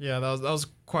 Yeah, that was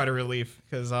quite a relief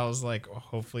because I was like,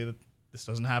 hopefully this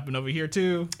doesn't happen over here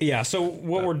too. Yeah, so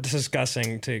what we're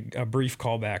discussing, to a brief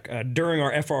callback, during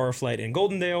our FRR flight in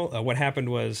Goldendale, what happened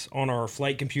was on our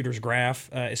flight computer's graph,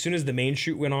 as soon as the main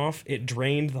chute went off, it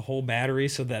drained the whole battery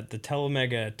so that the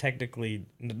Telemega technically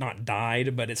not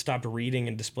died, but it stopped reading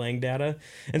and displaying data.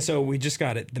 And so we just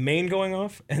got the main going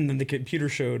off, and then the computer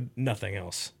showed nothing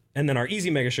else. And then our Easy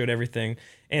Mega showed everything.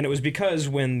 And it was because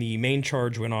when the main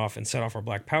charge went off and set off our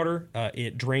black powder,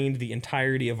 it drained the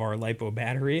entirety of our LiPo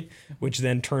battery, which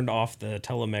then turned off the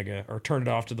Telemega, or turned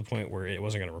it off to the point where it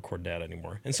wasn't going to record data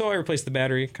anymore. And so I replaced the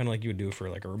battery, kind of like you would do for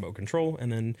like a remote control.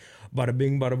 And then bada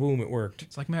bing, bada boom, it worked.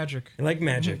 It's like magic. Like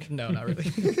magic. No, not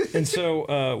really. And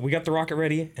so we got the rocket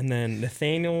ready. And then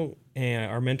Nathaniel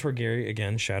and our mentor, Gary,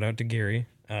 again, shout out to Gary.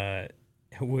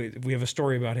 We have a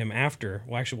story about him after.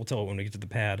 Well, actually, we'll tell it when we get to the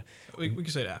pad. we can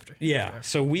say it after. Yeah.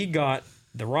 So we got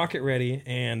the rocket ready,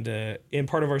 and in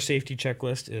part of our safety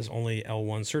checklist is only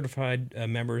L1 certified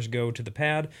members go to the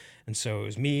pad. And so it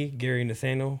was me, Gary, and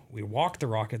Nathaniel. We walked the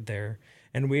rocket there,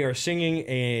 and we are singing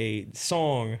a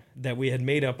song that we had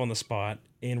made up on the spot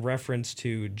in reference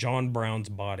to John Brown's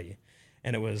Body.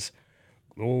 And it was,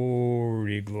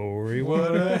 glory, glory,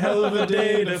 what a hell of a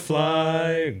day to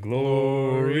fly.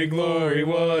 Glory, glory,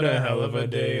 what a hell of a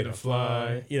day to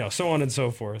fly. You know, so on and so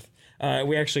forth.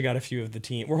 We actually got a few of the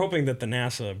team. We're hoping that the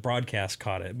NASA broadcast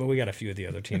caught it, but we got a few of the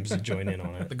other teams to join in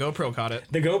on it. The GoPro caught it.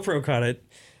 The GoPro caught it.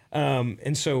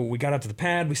 And so we got out to the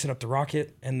pad, we set up the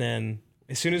rocket, and then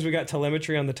as soon as we got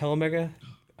telemetry on the Telemega,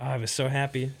 I was so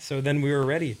happy. So then we were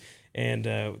ready. And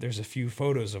there's a few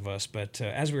photos of us. But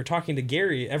as we were talking to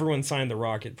Gary, everyone signed the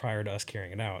rocket prior to us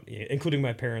carrying it out, including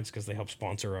my parents because they helped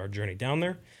sponsor our journey down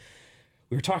there.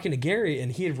 We were talking to Gary,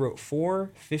 and he had wrote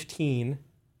 4/15,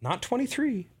 not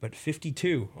 23, but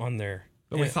 52 on there.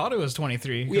 But we thought it was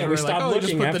 23. Yeah, we stopped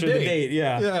looking after the date.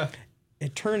 Yeah.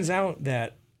 It turns out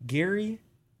that Gary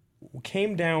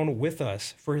came down with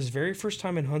us for his very first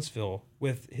time in Huntsville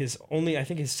with his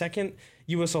second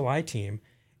USLI team.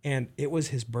 And it was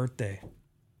his birthday.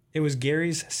 It was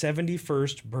Gary's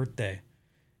 71st birthday.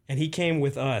 And he came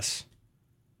with us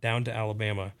down to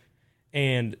Alabama.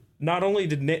 And not only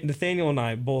did Nathaniel and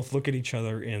I both look at each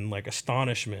other in like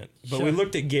astonishment, but we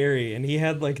looked at Gary and he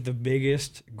had like the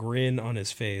biggest grin on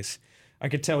his face. I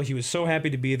could tell he was so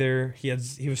happy to be there. He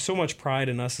was so much pride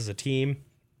in us as a team.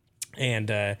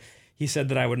 And he said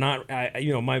that I would not,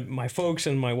 my folks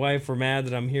and my wife were mad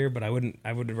that I'm here, but I wouldn't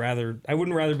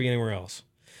rather be anywhere else.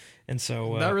 And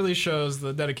so that really shows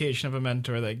the dedication of a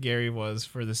mentor that Gary was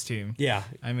for this team. Yeah.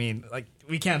 I mean, like,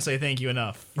 we can't say thank you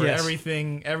enough for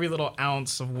everything, every little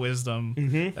ounce of wisdom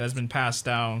that has been passed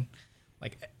down.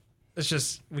 Like, it's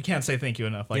just, we can't say thank you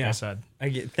enough, like I said.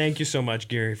 Thank you so much,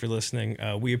 Gary, for listening.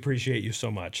 We appreciate you so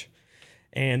much.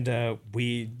 And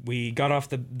we got off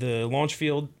the launch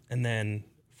field, and then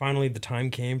finally the time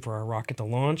came for our rocket to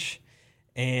launch.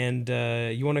 And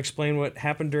you want to explain what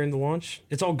happened during the launch?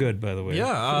 It's all good, by the way.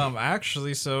 Yeah,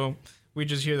 actually, so we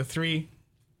just hear the 3,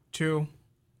 2,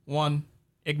 1,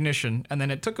 ignition. And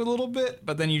then it took a little bit,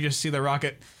 but then you just see the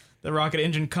rocket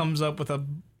engine comes up with a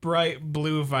bright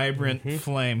blue, vibrant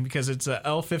flame because it's a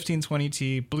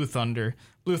L1520T Blue Thunder.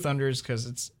 Blue Thunder is because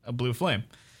it's a blue flame.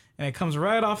 And it comes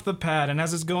right off the pad, and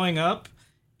as it's going up,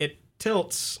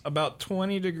 tilts about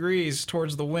 20 degrees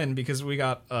towards the wind because we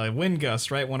got a wind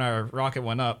gust right when our rocket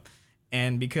went up.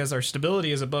 And because our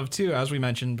stability is above 2, as we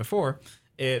mentioned before,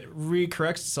 it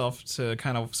recorrects itself to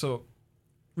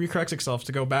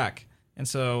go back. And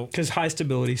so... because high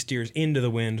stability steers into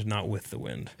the wind, not with the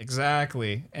wind.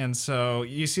 Exactly. And so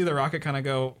you see the rocket kind of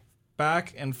go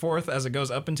back and forth as it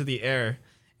goes up into the air,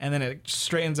 and then it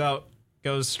straightens out,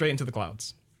 goes straight into the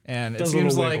clouds. And it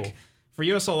seems like... for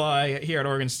USLI here at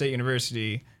Oregon State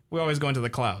University, we always go into the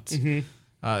clouds.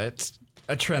 It's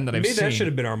a trend that I've seen. Maybe that should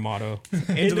have been our motto.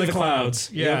 Into the clouds.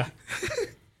 Yeah. Yep.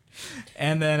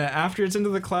 And then after it's into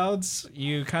the clouds,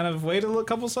 you kind of wait a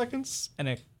couple seconds,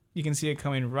 and you can see it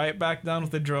coming right back down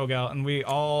with the drogue out, and we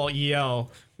all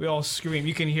yell. We all scream.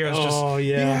 You can hear us just,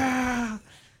 yeah.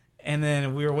 And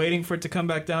then we were waiting for it to come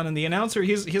back down, and the announcer,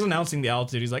 he's announcing the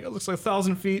altitude. He's like, it looks like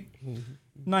 1,000 feet.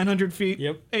 900 feet,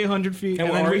 800 feet,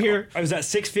 and then we hear... I was at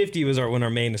 650 when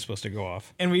our main is supposed to go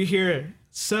off. And we hear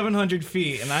 700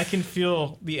 feet, and I can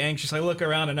feel the anxious. I look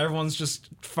around, and everyone's just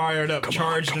fired up,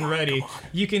 charged and ready.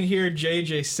 You can hear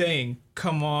JJ saying,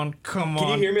 come on. Can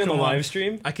you hear me on the live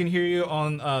stream? I can hear you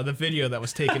on the video that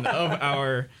was taken of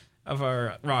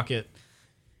our rocket.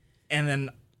 And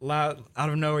then out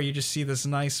of nowhere, you just see this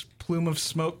nice plume of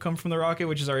smoke come from the rocket,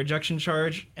 which is our ejection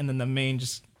charge, and then the main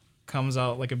just comes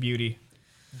out like a beauty.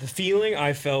 The feeling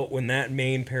I felt when that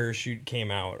main parachute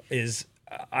came out is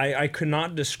I could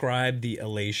not describe the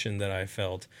elation that I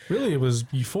felt. Really, it was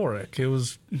euphoric. It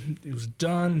was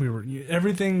done.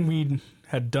 Everything we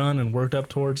had done and worked up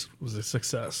towards was a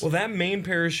success. Well, that main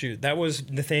parachute, that was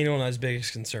Nathaniel and I's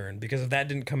biggest concern because if that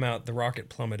didn't come out, the rocket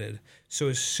plummeted. So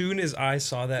as soon as I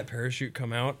saw that parachute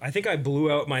come out, I think I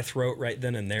blew out my throat right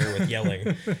then and there with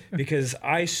yelling because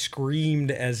I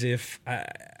screamed as if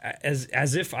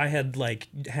as if I had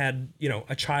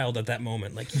a child at that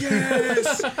moment. Like,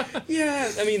 yes,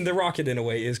 yes. I mean, the rocket in a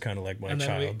way is kind of like my And then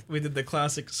child. we did the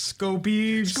classic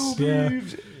Scobies.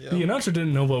 Yeah. The announcer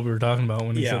didn't know what we were talking about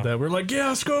when he Yeah. said that. We're like,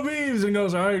 yeah, Scobies. And he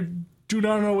goes, I do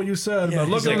not know what you said, Yeah, but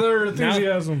look he's at like, their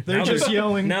enthusiasm. They're just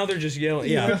yelling. Now they're just yelling.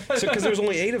 Yeah. So because there's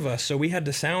only 8 of us, so we had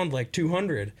to sound like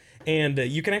 200. And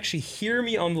you can actually hear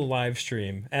me on the live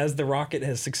stream as the rocket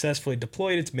has successfully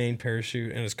deployed its main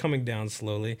parachute and is coming down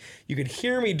slowly. You could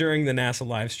hear me during the NASA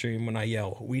live stream when I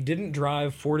yell, "We didn't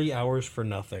drive 40 hours for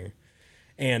nothing."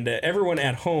 And everyone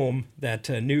at home that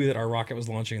knew that our rocket was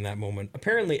launching in that moment,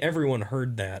 apparently everyone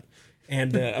heard that.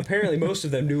 And apparently most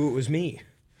of them knew it was me.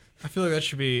 I feel like that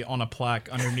should be on a plaque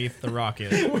underneath the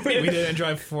rocket. We didn't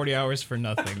drive 40 hours for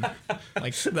nothing.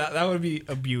 Like that would be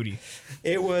a beauty.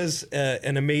 It was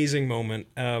an amazing moment.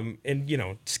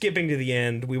 And, skipping to the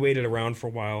end, we waited around for a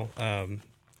while.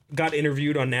 Got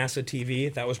interviewed on NASA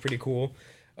TV. That was pretty cool.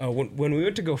 When we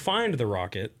went to go find the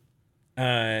rocket,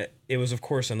 it was, of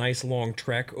course, a nice long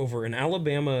trek over an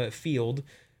Alabama field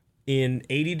in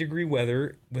 80-degree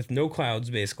weather with no clouds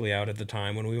basically out at the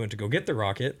time when we went to go get the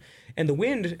rocket. And the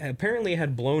wind apparently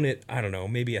had blown it, I don't know,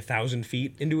 maybe 1,000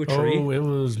 feet into a tree. Oh, it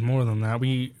was more than that.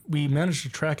 We managed to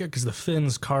track it because the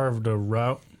fins carved a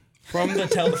route. From the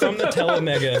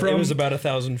Telemega, it was about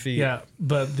 1,000 feet. Yeah,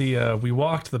 but we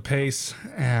walked the pace,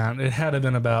 and it had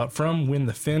been about, from when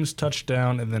the fins touched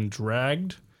down and then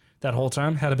dragged that whole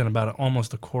time, had been about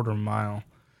almost a quarter mile.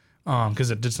 Because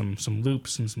it did some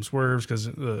loops and some swerves because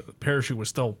the parachute was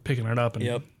still picking it up and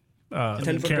Yep.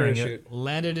 10-foot carrying parachute. it.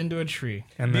 Landed into a tree.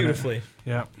 And then Beautifully.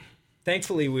 Yeah.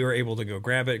 Thankfully, we were able to go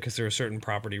grab it because there were certain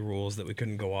property rules that we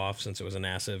couldn't go off since it was a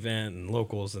NASA event and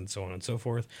locals and so on and so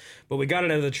forth. But we got it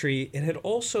out of the tree. It had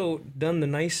also done a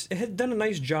nice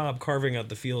job carving out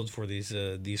the fields for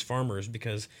these farmers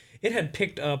because it had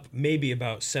picked up maybe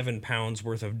about 7 pounds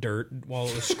worth of dirt while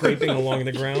it was scraping along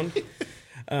the ground.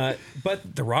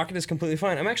 But the rocket is completely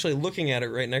fine. I'm actually looking at it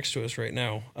right next to us right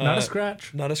now. Not a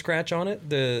scratch. Not a scratch on it.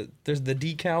 There's the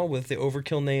decal with the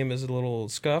Overkill name is a little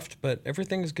scuffed, but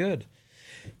everything is good.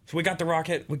 So we got the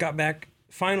rocket. We got back.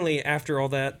 Finally, after all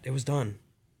that, it was done.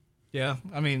 Yeah,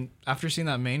 I mean, after seeing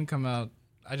that main come out,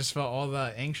 I just felt all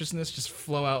that anxiousness just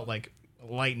flow out like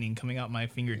lightning coming out my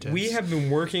fingertips. We have been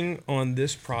working on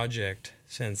this project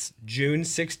since June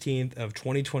 16th of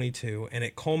 2022, and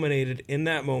it culminated in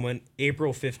that moment,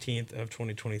 April 15th of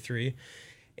 2023.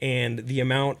 And the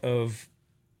amount of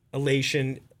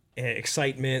elation,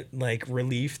 excitement, like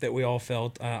relief that we all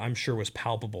felt, I'm sure was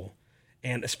palpable.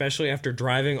 And especially after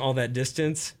driving all that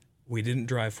distance, we didn't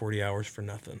drive 40 hours for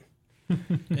nothing.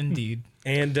 Indeed.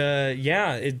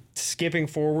 And skipping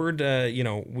forward,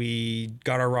 we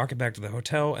got our rocket back to the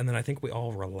hotel, and then I think we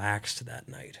all relaxed that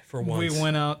night for once. We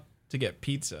went out to get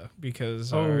pizza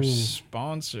because our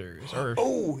sponsors.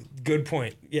 Good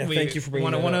point. Yeah, thank you for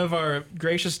bringing that up. One of our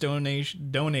gracious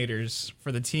donators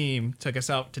for the team took us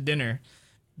out to dinner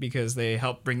because they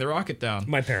helped bring the rocket down.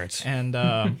 My parents. And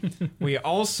we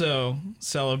also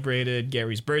celebrated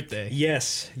Gary's birthday.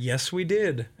 Yes, we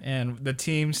did. And the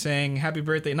team sang happy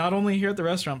birthday, not only here at the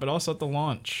restaurant, but also at the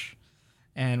launch.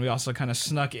 And we also kind of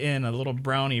snuck in a little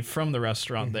brownie from the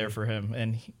restaurant there for him.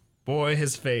 And boy,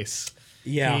 his face.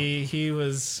 Yeah. He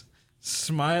was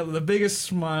the biggest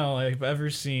smile I've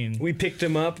ever seen. We picked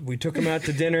him up. We took him out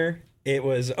to dinner. It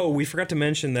was, we forgot to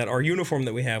mention that our uniform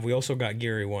that we have, we also got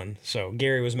Gary one. So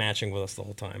Gary was matching with us the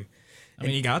whole time. I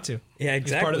mean, you got to. Yeah,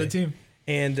 exactly. He's part of the team.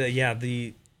 And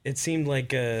it seemed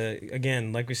like,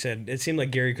 again, like we said, it seemed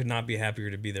like Gary could not be happier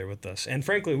to be there with us. And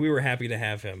frankly, we were happy to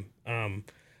have him.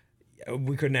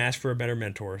 We couldn't ask for a better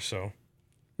mentor, so.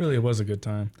 Really, it was a good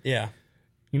time. Yeah.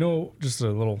 You know, just a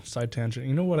little side tangent.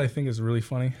 You know what I think is really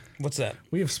funny? What's that?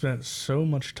 We have spent so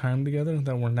much time together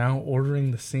that we're now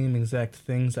ordering the same exact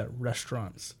things at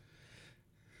restaurants.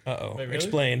 Uh-oh. Wait, really?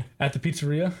 Explain. At the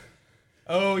pizzeria.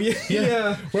 Oh,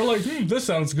 yeah. We're like, this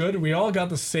sounds good. We all got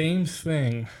the same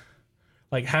thing.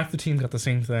 Like, half the team got the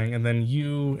same thing, and then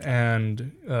you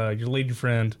and your lady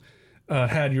friend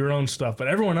had your own stuff, but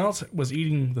everyone else was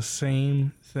eating the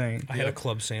same thing. I had a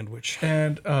club sandwich.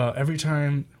 And every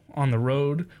time on the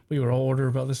road, we would all order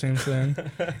about the same thing.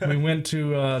 We went to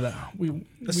the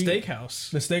Steakhouse.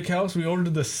 The steakhouse. We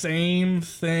ordered the same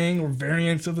thing or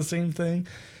variants of the same thing.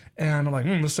 And I'm like,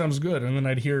 this sounds good. And then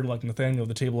I'd hear like Nathaniel at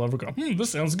the table over go, this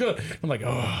sounds good. I'm like,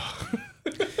 oh.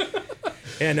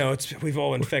 Yeah, no, we've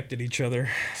all infected each other.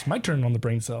 It's my turn on the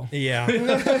brain cell. Yeah.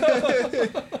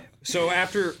 So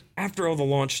after all the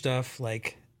launch stuff,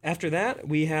 like after that,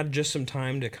 we had just some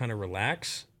time to kind of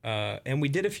relax. And we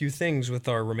did a few things with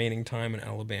our remaining time in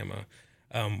Alabama.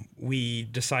 We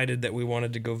decided that we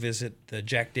wanted to go visit the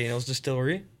Jack Daniel's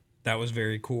distillery. That was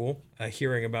very cool,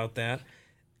 hearing about that.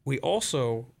 We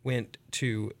also went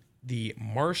to the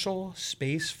Marshall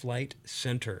Space Flight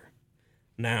Center.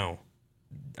 Now,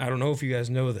 I don't know if you guys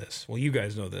know this. Well, you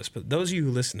guys know this, but those of you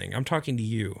listening, I'm talking to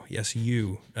you. Yes,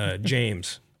 you,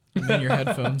 James. In your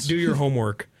headphones. Do your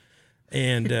homework.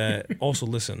 And also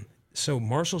listen. So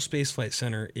Marshall Space Flight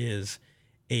Center is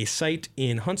a site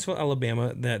in Huntsville,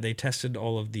 Alabama that they tested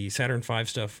all of the Saturn V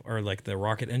stuff, or like the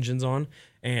rocket engines on.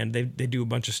 And they do a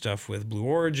bunch of stuff with Blue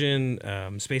Origin,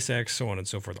 SpaceX, so on and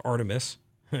so forth. Artemis,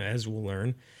 as we'll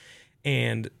learn.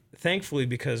 And thankfully,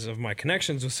 because of my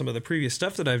connections with some of the previous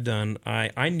stuff that I've done,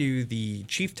 I knew the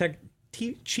chief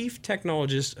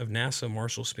technologist of NASA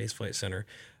Marshall Space Flight Center,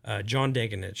 John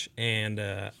Dankenich, and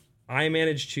I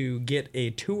managed to get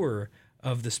a tour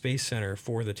of the Space Center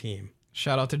for the team.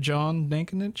 Shout out to John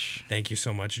Dankenich. Thank you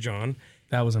so much, John.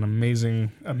 That was an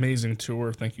amazing, amazing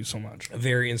tour. Thank you so much.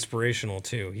 Very inspirational,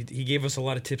 too. He gave us a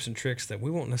lot of tips and tricks that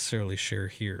we won't necessarily share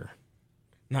here.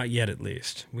 Not yet, at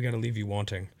least. We got to leave you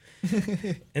wanting.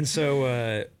 And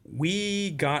so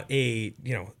we got a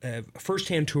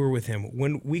first-hand tour with him.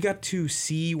 When we got to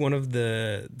see one of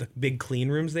the big clean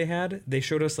rooms they had, he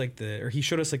showed us like the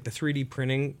 3D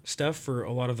printing stuff for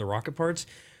a lot of the rocket parts.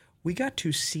 We got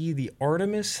to see the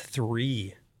Artemis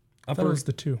 3. I thought it was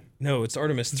the 2. No, it's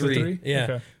Artemis Is 3. it 3? Yeah.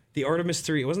 Okay. The Artemis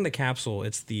 3. It wasn't the capsule,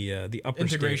 it's the upper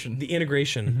Integration. stage. The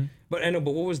integration. But I know,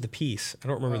 but what was the piece? I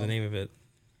don't remember the name of it.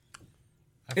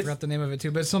 I forgot the name of it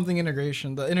too, but it's something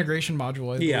integration. The integration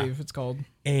module, I believe it's called.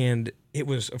 And it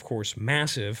was, of course,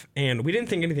 massive. And we didn't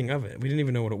think anything of it. We didn't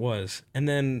even know what it was. And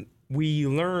then we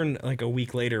learn like a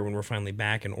week later when we're finally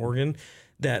back in Oregon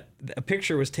that a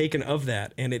picture was taken of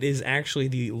that. And it is actually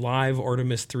the live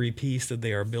Artemis 3 piece that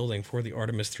they are building for the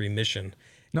Artemis 3 mission.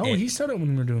 No, And- he said it when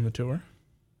we were doing the tour.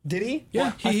 Did he?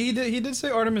 Yeah, he did say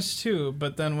Artemis 2,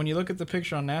 but then when you look at the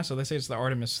picture on NASA, they say it's the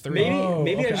Artemis 3.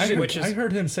 Maybe I should- I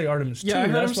heard him say Artemis 2. Yeah, I heard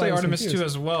him That's why say I was Artemis confused. 2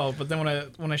 as well, but then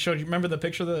when I showed you, remember the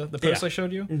picture, the post I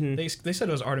showed you? They said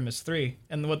it was Artemis 3,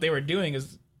 and what they were doing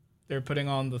is they're putting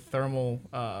on the thermal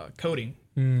coating.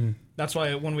 That's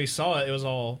why when we saw it, it was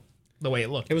all the way it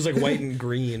looked. It was like white and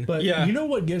green. But Yeah. you know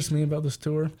what gets me about this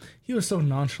tour? He was so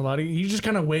nonchalant. He just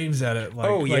kind of waves at it, like,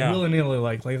 Oh, like yeah. willy-nilly,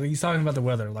 like he's talking about the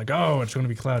weather. Like, oh, it's going to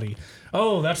be cloudy.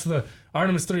 Oh, that's the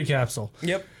Artemis 3 capsule.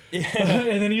 Yep.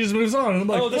 And then he just moves on. And I'm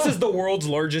like, Oh, this is the world's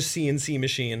largest CNC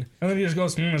machine. And then he just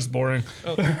goes, it's boring.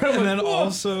 And then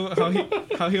also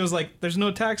how he was like, "There's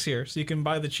no tax here, so you can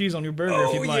buy the cheese on your burger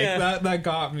if you'd like." yeah. That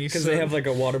got me Because they have like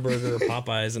a Whataburger,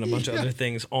 Popeyes, and a bunch of other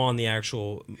things on the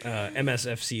actual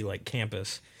MSFC like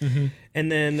campus. And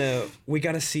then we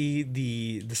got to see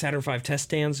the Saturn V test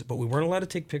stands, but we weren't allowed to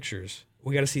take pictures.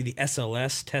 We got to see the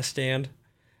SLS test stand.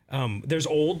 There's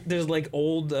old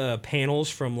panels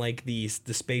from like the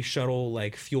space shuttle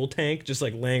like fuel tank just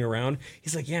like laying around.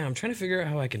 He's like, yeah, I'm trying to figure out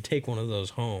how I can take one of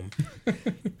those home.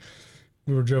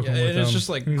 We were joking with and him. it's just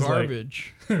like He's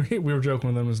garbage. we were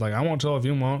joking with him. He's like, I won't tell if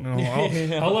you won't. No,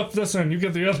 I'll let this in. You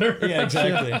get the other. Yeah,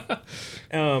 exactly.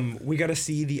 We got to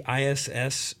see the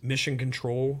ISS mission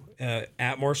control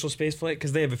at Marshall Space Flight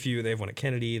because they have a few. They have one at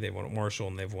Kennedy, they have one at Marshall,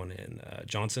 and they have one in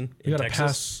Johnson You in got to Texas.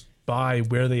 pass by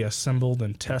where they assembled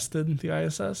and tested the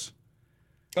ISS.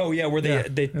 Oh yeah, where Yeah,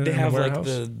 they in the have like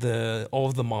warehouse. the all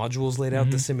of the modules laid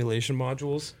out, the simulation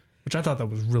modules. Which I thought that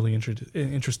was really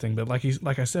interesting, but like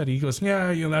I said, he goes,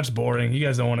 yeah, that's boring. You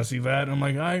guys don't want to see that. I'm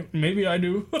like, maybe I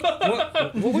do.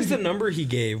 What was the number he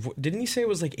gave? Didn't he say it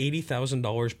was like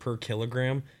 $80,000 per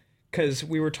kilogram? Because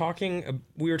we were talking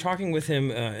with him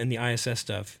in the ISS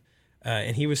stuff,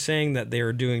 and he was saying that they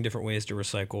were doing different ways to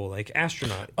recycle like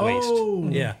astronaut waste. Oh,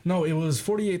 Yeah. No, it was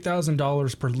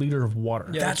 $48,000 per liter of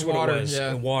water. Yeah. That's it's what water, it was.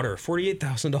 yeah. Water.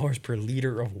 $48,000 per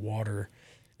liter of water.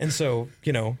 And so,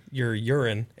 your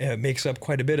urine makes up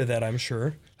quite a bit of that, I'm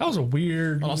sure. That was a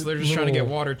weird. Also, they're just trying to get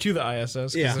little- water to the ISS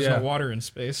because Yeah. there's Yeah. no water in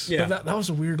space. Yeah. But that was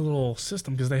a weird little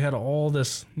system because they had all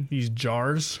these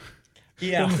jars.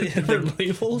 Yeah. Different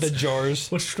labels. The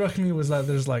jars. What struck me was that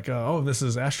there's like, this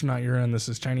is astronaut urine, this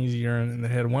is Chinese urine, and they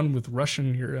had one with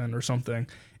Russian urine or something,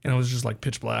 and it was just like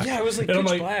pitch black. Yeah, it was like And I'm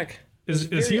pitch black. Is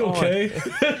Very he odd. okay?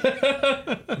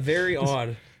 Very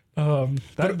odd.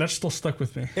 That still stuck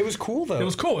with me. It was cool, though. It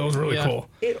was cool. It was really Yeah. cool.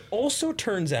 It also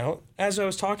turns out, as I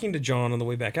was talking to John on the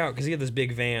way back out, because he had this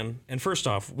big van, and first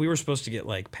off, we were supposed to get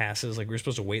like passes, like we were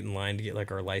supposed to wait in line to get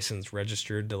like our license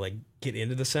registered to like get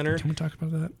into the center. Can we talk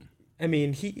about that? I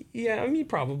mean,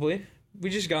 probably. We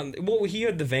just he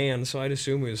had the van, so I'd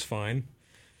assume it was fine.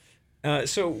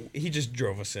 So he just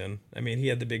drove us in. I mean, he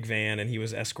had the big van and he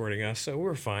was escorting us, so we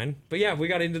were fine. But yeah, we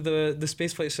got into the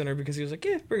Spaceflight Center because he was like,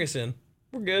 yeah, bring us in.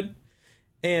 we're good.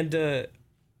 And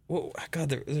well, God,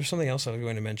 there's something else I was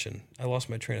going to mention. I lost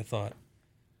my train of thought.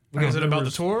 Is it about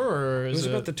the tour, or It is was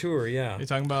about the tour, yeah. Are you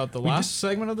talking about the last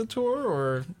segment of the tour,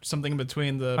 or something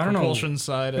between the I don't know. propulsion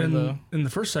side and In the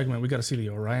first segment, we got to see the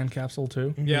Orion capsule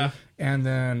too. Yeah. And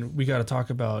then we got to talk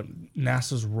about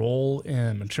NASA's role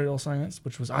in material science,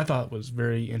 which I thought was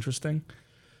very interesting.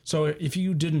 So if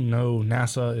you didn't know,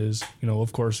 NASA is,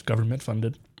 of course, government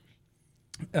funded.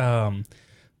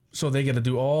 So they get to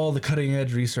do all the cutting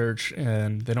edge research,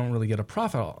 and they don't really get a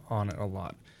profit on it a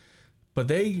lot. But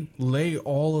they lay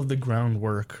all of the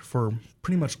groundwork for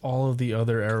pretty much all of the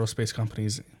other aerospace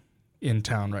companies in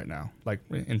town right now, like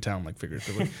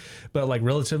figuratively, but like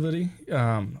Relativity,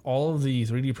 all of the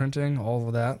 3D printing, all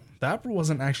of that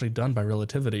wasn't actually done by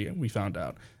Relativity. We found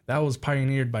out that was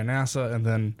pioneered by NASA, and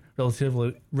then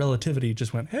Relativity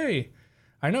just went, "Hey,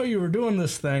 I know you were doing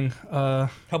this thing.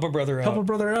 Help a brother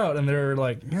out." And they're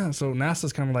like, "Yeah." So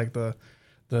NASA's kind of like the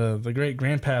great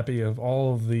grandpappy of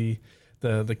all of the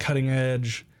cutting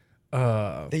edge,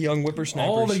 the young whippersnappers.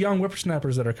 all the young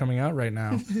whippersnappers that are coming out right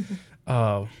now.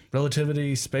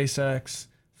 Relativity, SpaceX,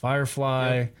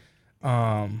 Firefly,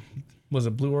 was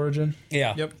it Blue Origin?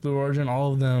 Yeah. Yep. Blue Origin,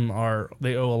 all of them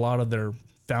they owe a lot of their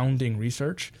founding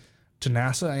research to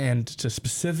NASA and to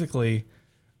specifically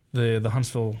the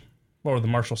Huntsville or the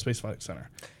Marshall Space Flight Center.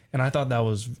 And I thought that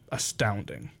was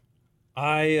astounding.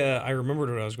 I remembered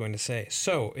what I was going to say.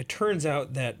 So it turns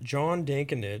out that John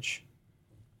Dankenich,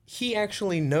 he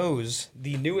actually knows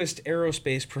the newest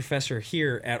aerospace professor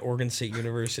here at Oregon State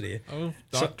University. Oh,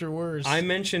 Dr. Wurs. I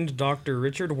mentioned Dr.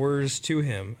 Richard Wurs to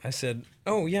him. I said,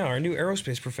 "Oh yeah, our new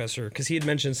aerospace professor," because he had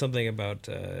mentioned something about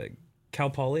Cal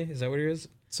Poly. Is that what it is?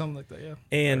 Something like that, yeah.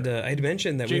 And I had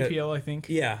mentioned that JPL, I think.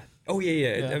 Yeah. Oh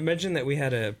yeah. Yeah. I mentioned that we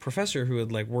had a professor who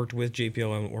had like worked with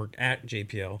JPL and worked at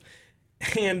JPL,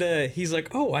 and he's like,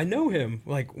 "Oh, I know him."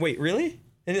 Like, wait, really?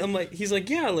 And I'm like, he's like,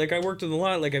 "Yeah, like I worked with him a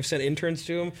lot. Like I've sent interns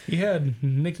to him." He had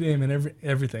nickname and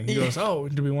everything. He goes, "Oh,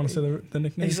 do we want to say the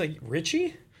nickname?" And he's like,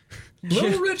 "Richie."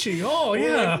 Little Richie. Oh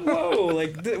yeah. Like, whoa!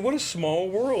 Like what a small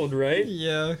world, right?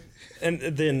 Yeah. And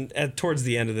then towards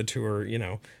the end of the tour,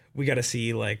 we got to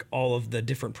see like all of the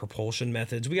different propulsion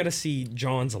methods. We got to see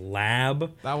John's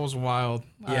lab. That was wild.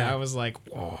 Yeah. I was like,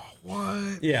 whoa,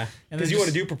 what? Yeah, And because then you want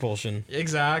to just- do propulsion.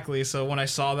 Exactly. So when I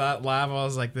saw that lab, I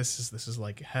was like, this is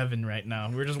like heaven right now.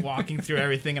 We were just walking through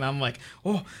everything, and I'm like,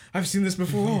 oh, I've seen this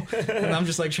before. And I'm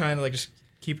just like trying to like just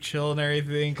keep chill and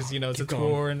everything because it's a Keep going.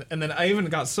 tour. And then I even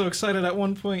got so excited at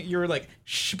one point. You were like,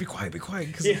 shh, be quiet,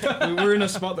 because we were in a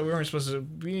spot that we weren't supposed to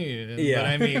be in. Yeah. But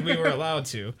I mean, we were allowed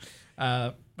to.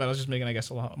 But I was just making, I guess,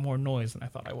 a lot more noise than I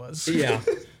thought I was. Yeah.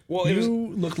 Well, it was You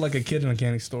looked like a kid in a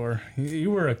candy store. You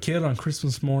were a kid on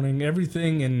Christmas morning.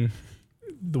 Everything in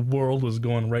the world was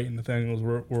going right in the thing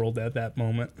world at that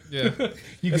moment. Yeah.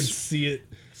 You could see it.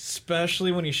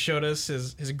 Especially when he showed us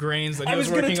his grains that he I was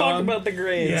working going to talk on. about the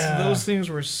grains. Yeah. Those things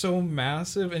were so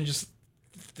massive and just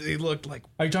they looked like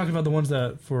Are you talking about the ones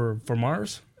that for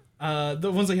Mars?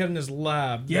 the ones that he had in his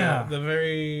lab. Yeah. The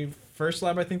very first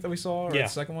lab I think that we saw, or Yeah. the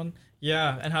second one.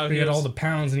 Yeah, and how He had was, all the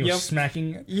pounds and he Yep. was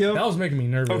smacking it. Yep. That was making me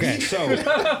nervous. Okay,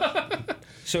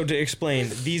 so to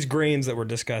explain these grains that we're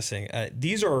discussing,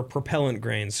 these are propellant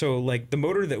grains. So like the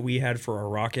motor that we had for our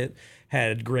rocket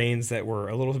had grains that were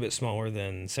a little bit smaller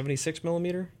than 76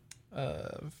 millimeter.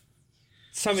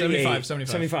 75.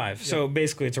 75. So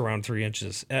basically it's around 3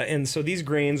 inches. And so these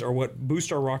grains are what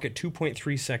boost our rocket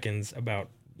 2.3 seconds, about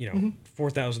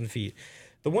 4,000 feet.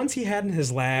 The ones he had in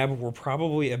his lab were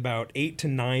probably about 8 to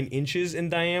 9 inches in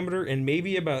diameter and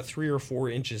maybe about 3 or 4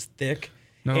 inches thick.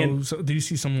 No, And- so do you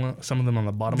see some of them on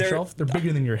the bottom They're- shelf? They're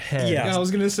bigger than your head. Yeah. Yeah, I was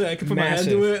gonna say I could put my head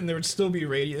Massive. to it and there would still be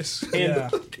radius. And Yeah.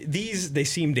 these, they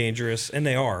seem dangerous, and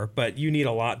they are, but you need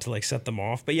a lot to like set them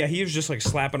off. But yeah, he was just like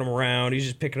slapping them around. He's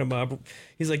just picking them up.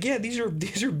 He's like, yeah, these are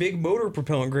big motor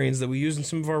propellant grains that we use in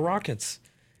some of our rockets.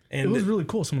 It And was really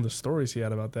cool, some of the stories he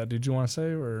had about that. Did you want to say?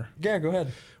 Or yeah, go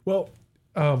ahead. Well,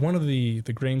 one of the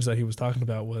grains that he was talking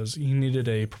about was he needed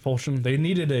a propulsion. They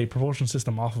needed a propulsion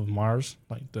system off of Mars,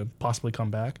 like to possibly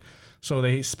come back. So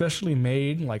they specially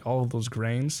made like all of those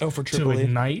grains for to Tripoli.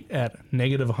 ignite at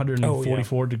negative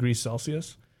 144 degrees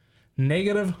Celsius.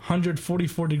 Negative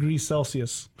 144 degrees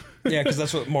Celsius. Yeah, because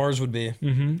that's what Mars would be.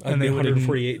 Mm-hmm. And they would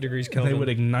 148 degrees Kelvin. They would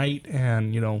ignite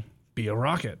and be a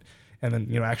rocket, and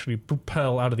then actually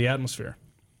propel out of the atmosphere.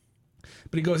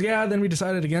 But he goes, yeah. Then we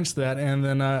decided against that, and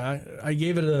then I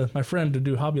gave it to my friend to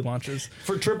do hobby launches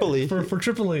for Tripoli. for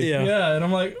Tripoli. Yeah. And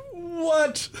I'm like,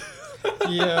 what?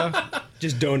 Yeah.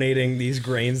 Just donating these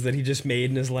grains that he just made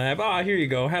in his lab. Ah, here you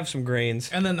go. Have some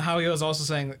grains. And then how he was also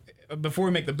saying before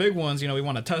we make the big ones, we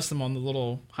want to test them on the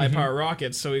little high power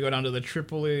rockets. So we go down to the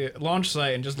Tripoli launch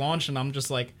site and just launch. And I'm just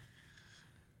like,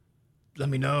 let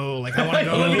me know. Like, I want to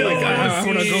go. I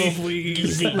want to go,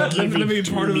 please. Let me be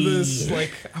part of this.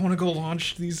 Like, I want to go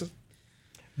launch these.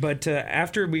 But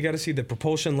after we got to see the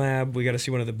propulsion lab, we got to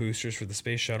see one of the boosters for the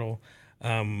space shuttle.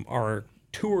 Our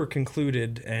tour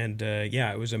concluded, and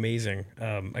it was amazing.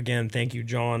 Again, thank you,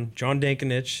 John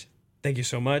Dankenich. Thank you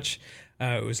so much.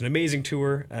 It was an amazing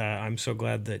tour. I'm so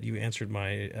glad that you answered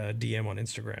my DM on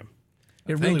Instagram.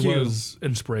 It really was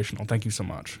inspirational. Thank you so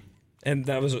much. And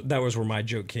that was where my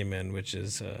joke came in, which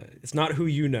is it's not who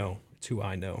you know, it's who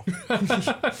I know.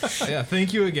 Yeah,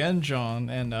 thank you again, John.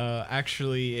 And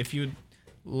actually, if you'd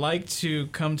like to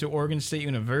come to Oregon State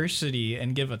University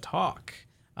and give a talk,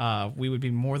 we would be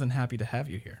more than happy to have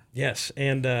you here. Yes,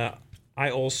 and I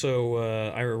also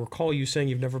I recall you saying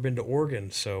you've never been to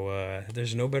Oregon, so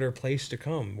there's no better place to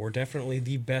come. We're definitely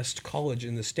the best college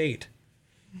in the state.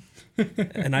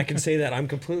 And I can say that I'm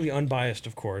completely unbiased,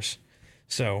 of course.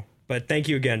 So, but thank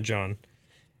you again, John.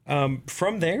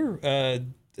 From there,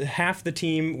 half the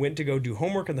team went to go do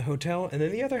homework in the hotel, and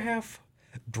then the other half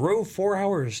drove 4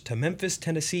 hours to Memphis,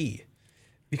 Tennessee,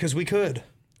 because we could.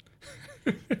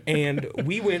 And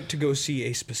we went to go see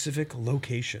a specific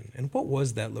location. And what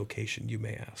was that location, you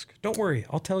may ask? Don't worry,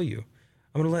 I'll tell you.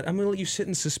 I'm gonna let you sit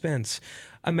in suspense.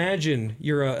 Imagine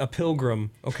you're a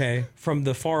pilgrim, okay, from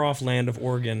the far off land of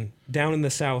Oregon, down in the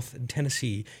south in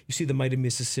Tennessee. You see the mighty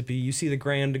Mississippi, you see the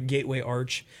grand Gateway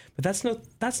Arch, but that's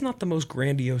not the most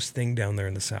grandiose thing down there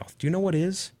in the south. Do you know what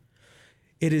is?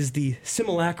 It is the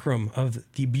simulacrum of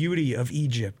the beauty of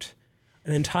Egypt,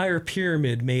 an entire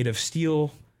pyramid made of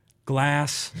steel,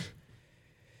 glass,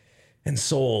 and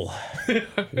soul.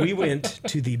 We went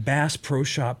to the Bass Pro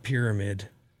Shop Pyramid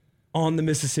on the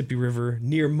Mississippi River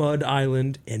near Mud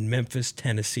Island in Memphis,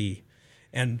 Tennessee.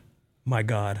 And my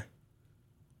God,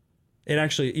 it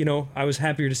actually, I was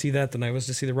happier to see that than I was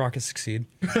to see the Rockets succeed.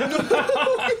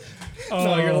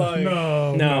 No, you're lying.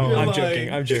 No, I'm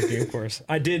lying. joking, of course.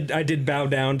 I did bow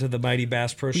down to the mighty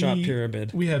Bass Pro Shop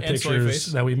Pyramid. We have And pictures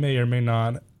Slayface. that we may or may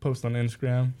not post on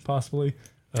Instagram, possibly,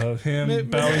 of him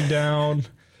bowing down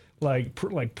like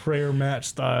prayer mat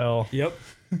style. Yep.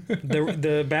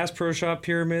 The Bass Pro Shop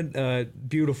Pyramid,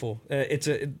 beautiful. It's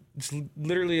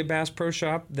literally a Bass Pro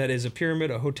Shop that is a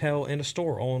pyramid, a hotel, and a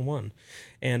store all in one.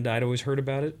 And I'd always heard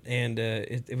about it, and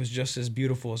it was just as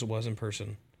beautiful as it was in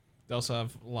person. They also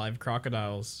have live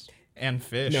crocodiles and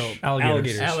fish. No,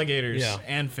 Alligators. Alligators Yeah.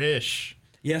 and fish.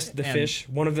 Yes, the And- fish.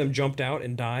 One of them jumped out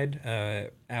and died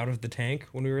out of the tank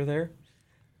when we were there.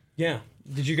 Yeah.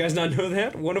 Did you guys not know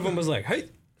that? One of them was like, "Hey,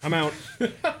 I'm out."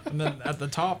 And then at the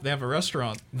top, they have a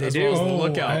restaurant. They as do. Well as the Oh,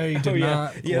 lookout. I did yeah.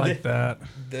 not Yeah, like that.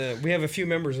 We have a few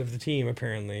members of the team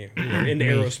apparently who are into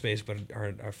aerospace but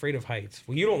are afraid of heights.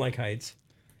 Well, you don't like heights.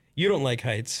 You don't like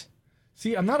heights.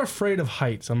 See, I'm not afraid of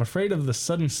heights. I'm afraid of the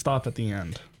sudden stop at the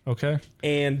end. Okay.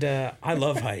 And I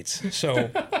love heights.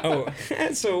 So,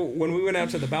 so when we went out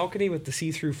to the balcony with the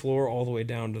see-through floor all the way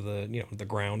down to the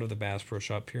ground of the Bass Pro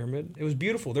Shop Pyramid, it was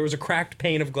beautiful. There was a cracked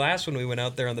pane of glass when we went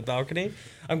out there on the balcony.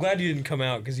 I'm glad you didn't come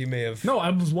out because you may have. No, I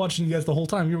was watching you guys the whole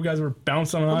time. You guys were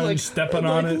bouncing on it and stepping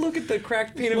on it. Look at the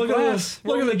cracked pane Look of at glass. this.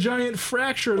 Look at the giant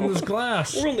fracture in this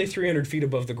glass. We're only 300 feet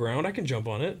above the ground. I can jump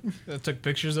on it. I took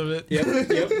pictures of it.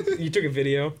 Yep. You took a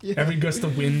video. Every gust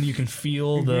of wind, you can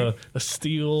feel the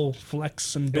steel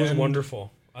flex and It bend. was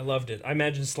wonderful. I loved it. I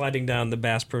imagine sliding down the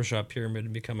Bass Pro Shop Pyramid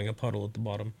and becoming a puddle at the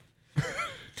bottom.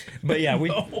 But yeah,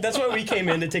 that's why we came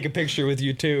in to take a picture with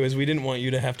you too, is we didn't want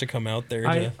you to have to come out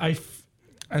there.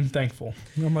 I'm thankful.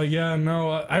 I'm like, yeah,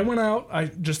 no, I went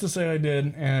out, just to say I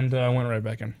did, and I went right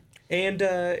back in. And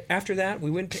after that, we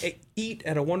went to eat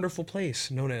at a wonderful place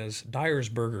known as Dyer's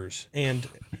Burgers. And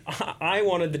I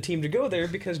wanted the team to go there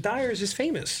because Dyer's is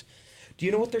famous. Do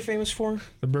you know what they're famous for?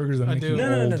 The burgers that make do. you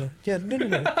No. old. Yeah, no.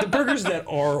 The burgers that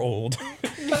are old.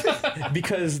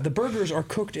 Because the burgers are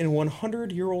cooked in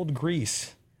 100-year-old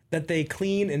grease that they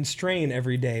clean and strain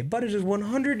every day. But it is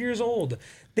 100 years old.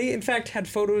 They, in fact, had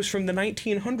photos from the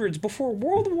 1900s before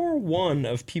World War I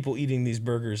of people eating these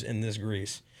burgers in this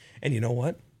grease. And you know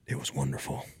what? It was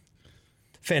wonderful.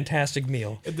 Fantastic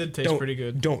meal. It did taste pretty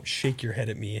good. Don't shake your head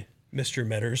at me, Mr.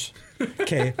 Metters.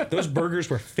 Okay, those burgers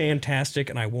were fantastic,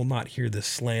 and I will not hear this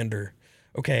slander.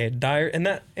 Okay, Dyer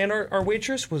and our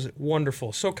waitress was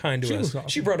wonderful, so kind to She us. was awesome.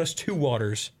 She brought us 2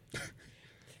 waters.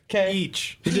 Okay,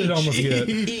 Each. We did almost get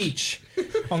each.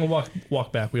 on the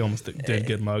walk back. We almost did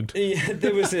get mugged. Yeah,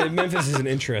 Memphis is an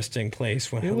interesting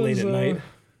place when late at night.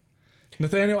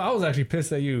 Nathaniel, I was actually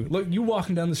pissed at you. Look, you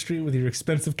walking down the street with your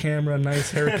expensive camera, nice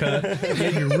haircut, you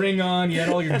had your ring on, you had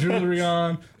all your jewelry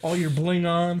on, all your bling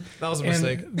on. That was a and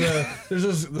mistake.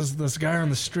 There's this guy on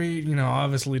the street, you know,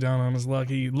 obviously down on his luck.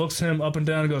 He looks him up and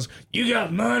down and goes, "You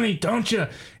got money, don't you?"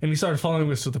 And he started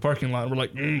following us to the parking lot. We're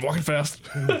like, walking fast.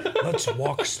 Let's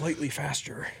walk slightly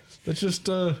faster. Let's just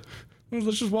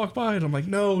walk by. And I'm like,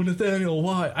 "No, Nathaniel,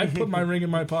 why?" I put my ring in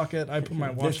my pocket. I put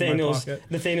my watch in my pocket.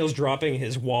 Nathaniel's dropping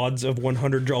his wads of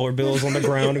 $100 bills on the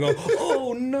ground and go,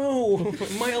 "Oh no,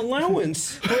 my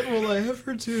allowance. What will I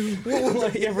ever do? What will I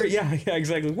ever?" Yeah,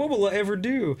 exactly. What will I ever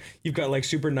do? You've got like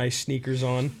super nice sneakers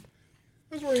on.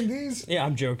 I was wearing these. Yeah,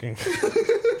 I'm joking.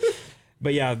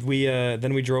 But yeah, we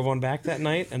then we drove on back that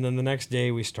night, and then the next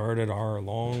day we started our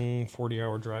long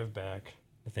 40-hour drive back.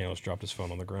 Nathaniel's dropped his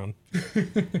phone on the ground.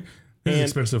 It's an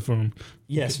expensive phone.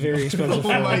 Yes, very expensive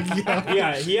phone. Oh my god.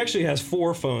 Yeah, he actually has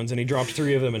 4 phones, and he dropped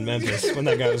 3 of them in Memphis when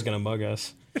that guy was going to mug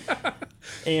us.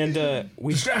 And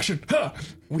Distraction. Huh.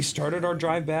 we started our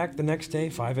drive back the next day,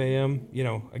 5 a.m. You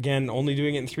know, again, only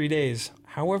doing it in 3 days.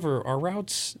 However, our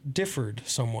routes differed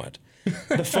somewhat.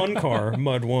 The fun car,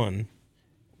 Mud 1,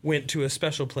 went to a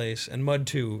special place, and Mud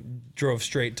 2 drove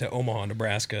straight to Omaha,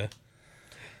 Nebraska.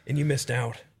 And you missed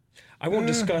out. I won't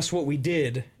discuss what we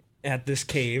did at this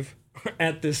cave,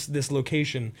 at this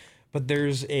location, but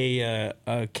there's a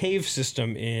cave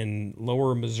system in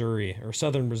lower Missouri or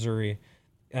southern Missouri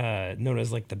known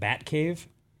as like the Bat Cave.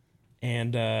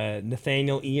 And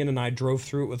Nathaniel, Ian, and I drove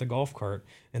through it with a golf cart,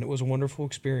 and it was a wonderful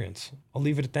experience. I'll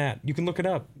leave it at that. You can look it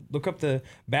up. Look up the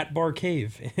Bat Bar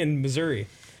Cave in Missouri.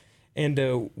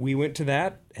 And we went to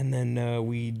that, and then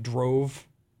we drove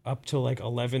up to like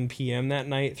 11 p.m. that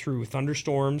night through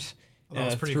thunderstorms. That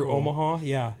was pretty through cool. Omaha,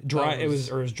 yeah, dry. That It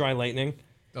was dry lightning.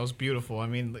 That was beautiful. I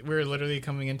mean, we were literally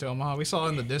coming into Omaha. We saw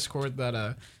in the Discord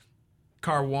that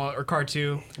car 1 or car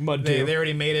 2, Mud they 2.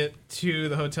 already made it to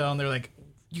the hotel, and they're like,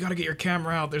 "You got to get your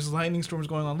camera out. There's lightning storms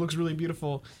going on. It looks really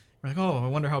beautiful." We're like, "Oh, I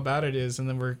wonder how bad it is." And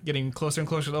then we're getting closer and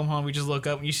closer to Omaha, and we just look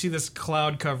up, and you see this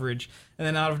cloud coverage, and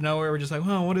then out of nowhere, we're just like,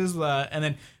 "Wow, what is that?" And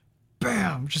then,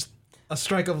 bam! Just a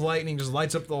strike of lightning just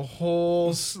lights up the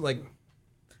whole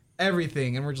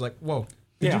everything, and we're just like, "Whoa."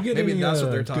 Did you get maybe any that's what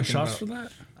they're talking good shots about. for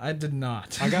that? I did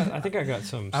not. I think I got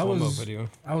some slow-mo video.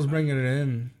 I was bringing it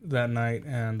in that night,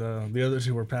 and the other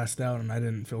 2 were passed out, and I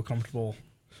didn't feel comfortable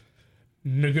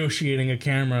negotiating a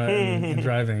camera and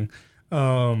driving.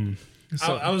 So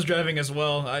I was driving as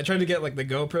well. I tried to get like the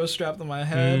GoPro strapped on my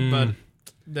head, but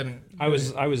didn't. I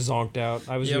was zonked out.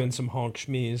 I was Yep. doing some honk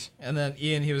schmees. And then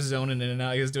Ian, he was zoning in and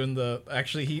out. He was doing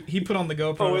he put on the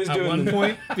GoPro Oh, he's at doing one the-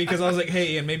 point because I was like,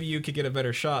 "Hey, Ian, maybe you could get a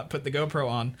better shot. Put the GoPro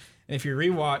on." And if you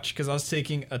rewatch, because I was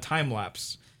taking a time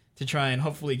lapse to try and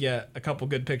hopefully get a couple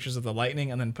good pictures of the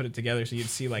lightning and then put it together so you'd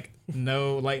see like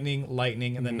no lightning,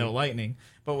 and then no lightning.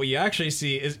 But what you actually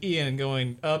see is Ian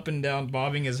going up and down,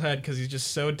 bobbing his head because he's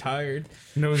just so tired.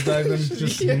 nose diving.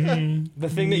 Just, The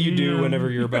thing that you do whenever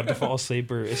you're about to fall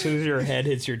asleep, or as soon as your head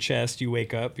hits your chest, you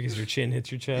wake up because your chin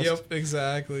hits your chest. Yep,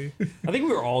 exactly. I think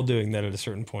we were all doing that at a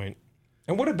certain point.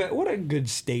 And what a good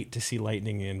state to see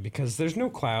lightning in, because there's no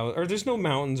cloud or there's no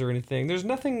mountains or anything. There's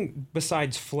nothing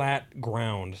besides flat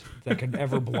ground that could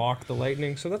ever block the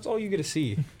lightning. So that's all you get to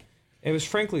see. It was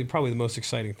frankly probably the most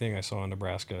exciting thing I saw in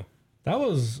Nebraska. That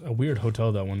was a weird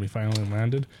hotel, though, when we finally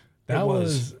landed. That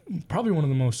was probably one of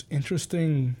the most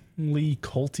interestingly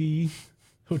culty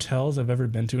hotels I've ever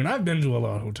been to. And I've been to a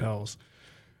lot of hotels.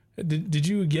 Did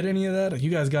you get any of that?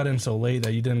 You guys got in so late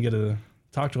that you didn't get to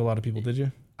talk to a lot of people, did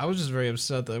you? I was just very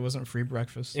upset that it wasn't free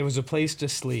breakfast. It was a place to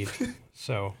sleep.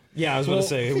 So yeah, I was going to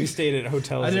say we stayed at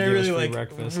hotels. I that didn't gave us really free like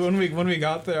breakfast. when we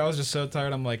got there. I was just so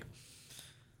tired. I'm like,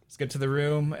 let's get to the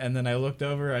room, and then I looked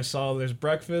over. I saw there's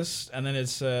breakfast, and then it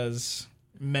says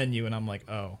menu, and I'm like,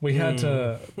 oh, We had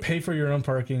to pay for your own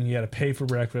parking. You had to pay for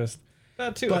breakfast.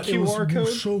 that too. But A it was QR code.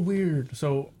 so weird.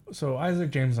 So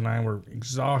Isaac, James, and I were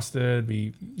exhausted.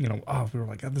 We were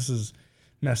like, this is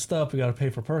messed up. We got to pay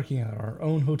for parking at our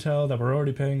own hotel that we're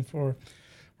already paying for.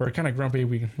 We're kind of grumpy.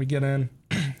 We get in.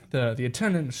 The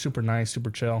attendant is super nice,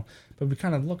 super chill. But we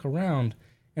kind of look around,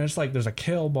 and it's like there's a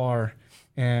kale bar,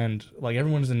 and like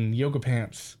everyone's in yoga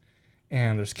pants,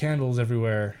 and there's candles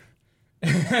everywhere.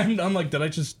 And I'm like, did I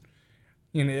just,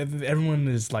 everyone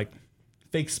is like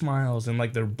fake smiles and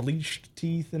like their bleached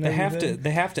teeth and everything.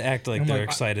 They have to act like I'm they're like,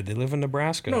 excited. They live in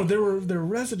Nebraska. No, they're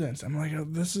residents. I'm like,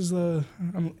 this is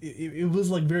it was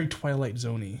like very Twilight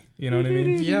Zone-y. You know what I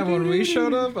mean? Yeah, when we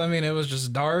showed up, I mean, it was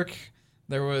just dark.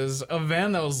 There was a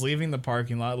van that was leaving the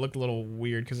parking lot. It looked a little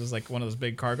weird because it was like one of those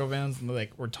big cargo vans, and they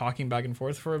like were talking back and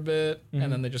forth for a bit, and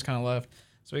then they just kind of left.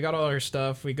 So we got all our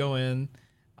stuff. We go in.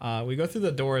 We go through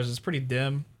the doors. It's pretty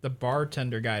dim. The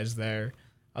bartender guy's there.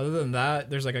 Other than that,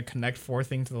 there's like a Connect 4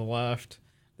 thing to the left.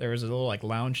 There was a little like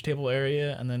lounge table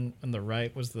area, and then on the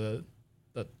right was the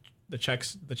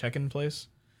check-in place.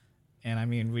 And I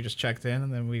mean, we just checked in,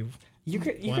 and then we. You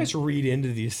guys read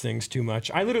into these things too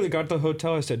much. I literally got to the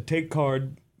hotel. I said, "Take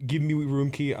card, give me room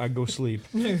key. I go sleep."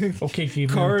 Okay,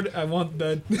 Phoebe. Card. I want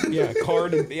bed. Yeah,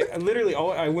 card. And, literally,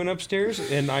 I went upstairs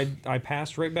and I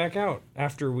passed right back out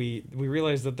after we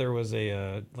realized that there was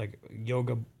a like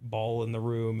yoga ball in the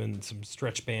room and some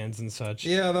stretch bands and such.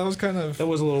 Yeah, that was kind of. That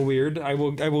was a little weird. I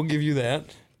will give you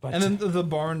that. But And then the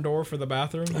barn door for the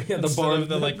bathroom. Yeah, the instead barn, of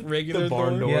the like regular the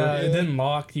barn door. Yeah, it didn't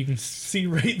lock. You can see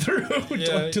right through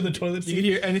to the toilet seat. You can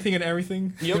hear anything and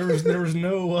everything. Yep. There was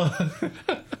no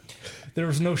there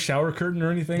was no shower curtain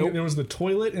or anything. Nope. There was the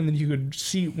toilet, and then you could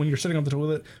see when you're sitting on the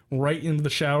toilet right into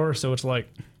the shower. So it's like,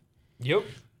 Yep.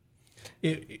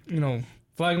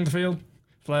 Flag on the field,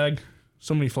 flag,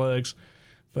 so many flags.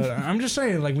 But I'm just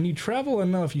saying, like when you travel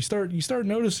enough, you start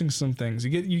noticing some things.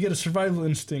 You get a survival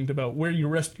instinct about where you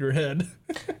rest your head.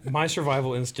 My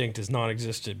survival instinct is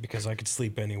non-existent because I could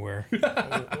sleep anywhere.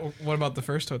 What about the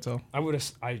first hotel? I would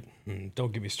have.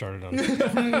 Don't get me started on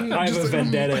it. I have a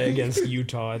vendetta against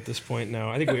Utah at this point now.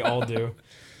 I think we all do.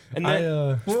 And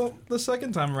then, Well, the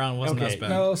second time around wasn't Okay. as bad.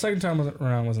 No, the second time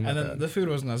around wasn't And that then bad. the food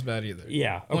wasn't as bad either.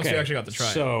 yeah, okay. Once we actually got to try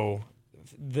it. So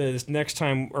the next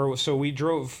time,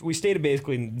 we stayed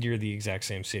basically near the exact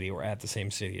same city, or at the same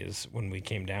city as when we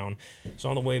came down. So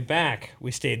on the way back,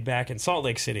 we stayed back in Salt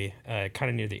Lake City, kind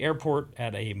of near the airport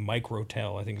at a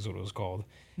microtel, I think is what it was called.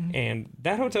 Mm-hmm. And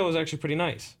that hotel was actually pretty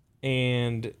nice.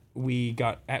 And we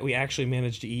actually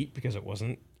managed to eat because it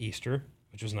wasn't Easter,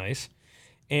 which was nice.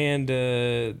 And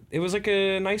it was like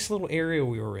a nice little area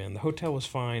we were in. The hotel was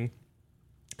fine.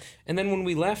 And then when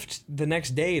we left the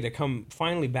next day to come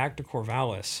finally back to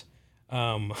Corvallis,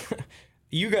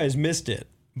 you guys missed it,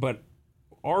 but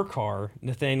our car,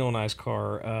 Nathaniel and I's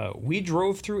car, we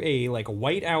drove through a like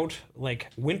whiteout like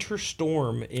winter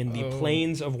storm in the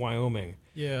plains of Wyoming.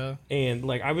 Yeah. And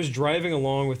like I was driving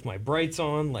along with my brights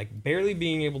on, like barely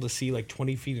being able to see like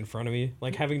 20 feet in front of me,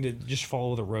 like having to just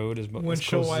follow the road as close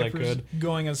Windshield as I wipers could.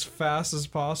 going as fast as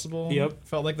possible. Yep.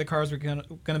 Felt like the cars were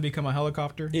gonna become a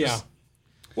helicopter. Yeah. Just-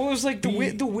 Well, it was like the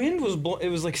wind was it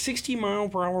was like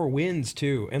 60-mile-per-hour winds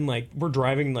too, and like we're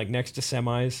driving like next to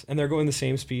semis, and they're going the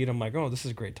same speed. I'm like, oh, this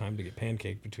is a great time to get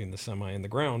pancaked between the semi and the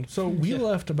ground. So we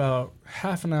left about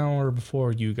half an hour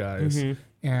before you guys,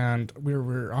 and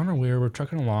we're on our way. We're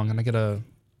trucking along, and I get a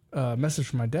message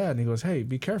from my dad, and he goes, "Hey,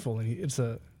 be careful!" And it's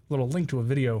a little link to a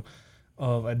video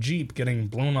of a Jeep getting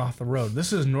blown off the road.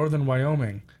 This is northern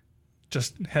Wyoming.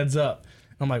 Just heads up.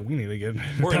 I'm like, we need to get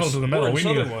pedal to the metal. We're in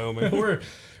southern Wyoming. Wyoming.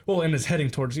 And it's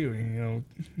heading towards you. You know,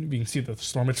 you can see the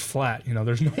storm. It's flat. You know,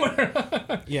 there's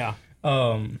nowhere. Yeah.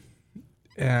 I'm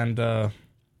like,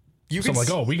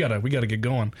 oh, we gotta get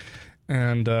going.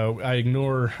 And I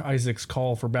ignore Isaac's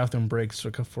call for bathroom breaks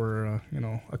for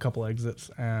a couple exits,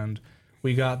 and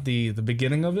we got the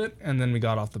beginning of it, and then we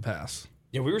got off the pass.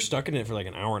 Yeah, we were stuck in it for like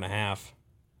an hour and a half.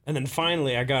 And then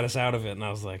finally I got us out of it, and I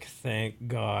was like, thank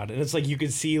God. And it's like you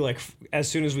could see, like, as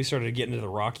soon as we started getting into the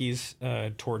Rockies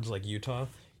towards, like, Utah,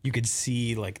 you could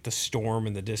see, like, the storm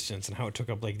in the distance and how it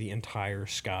took up, like, the entire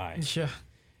sky. Yeah.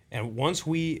 And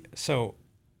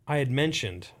I had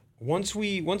mentioned, once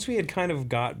we had kind of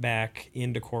got back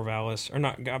into Corvallis, or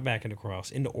not got back into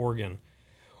Corvallis, into Oregon,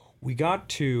 we got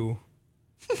to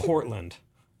Portland.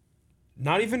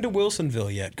 Not even to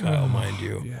Wilsonville yet, Kyle, mind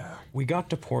you. Yeah. We got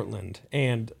to Portland,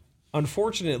 and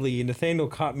unfortunately, Nathaniel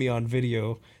caught me on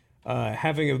video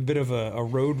having a bit of a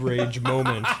road rage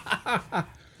moment.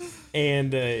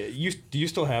 And do you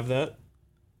still have that?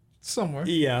 Somewhere.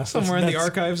 Yeah. Somewhere in the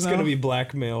archives It's now. going to be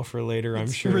blackmail for later, I'm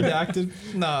sure. Redacted.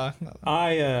 Nah.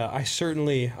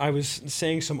 I was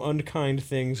saying some unkind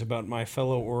things about my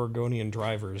fellow Oregonian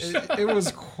drivers. It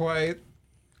was quite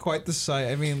the sight.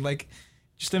 I mean, like,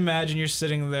 just imagine you're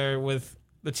sitting there with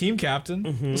the team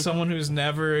captain, someone who's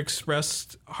never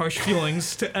expressed harsh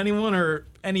feelings to anyone or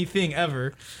anything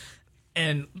ever,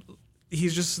 and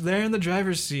he's just there in the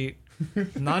driver's seat,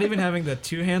 not even having the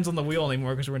two hands on the wheel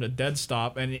anymore because we're in a dead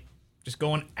stop, and just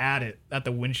going at it at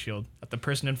the windshield, at the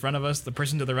person in front of us, the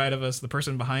person to the right of us, the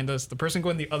person behind us, the person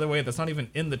going the other way that's not even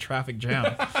in the traffic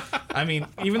jam. I mean,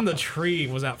 even the tree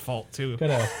was at fault too.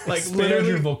 Gotta Like, expand literally,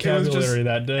 your it was vocabulary just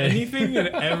that day. Anything and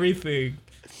everything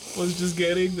was just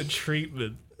getting the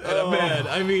treatment. And man,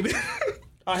 I mean,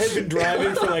 I had been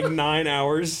driving for like 9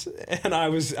 hours, and I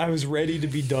was ready to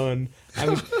be done.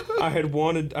 I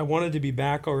I wanted to be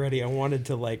back already. I wanted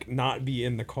to like not be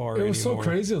in the car It was anymore. so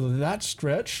crazy that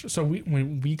stretch. So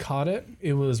when we caught it,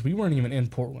 we weren't even in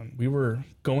Portland. We were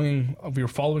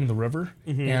following the river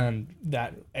and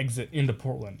that exit into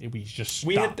Portland. We just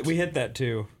stopped. We hit that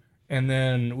too. And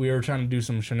then we were trying to do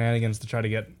some shenanigans to try to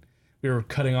get. We were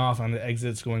cutting off on the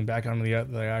exits, going back onto the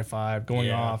I-5, going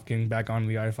off, getting back onto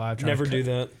the I-5. Never do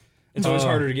that. It's always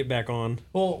harder to get back on.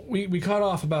 Well, we cut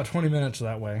off about 20 minutes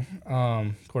that way,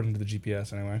 according to the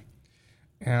GPS anyway.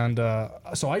 And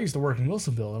so I used to work in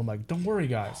Wilsonville, and I'm like, don't worry,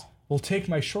 guys. We'll take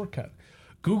my shortcut.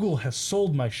 Google has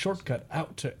sold my shortcut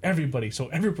out to everybody, so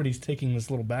everybody's taking this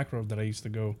little back road that I used to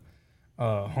go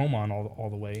home on all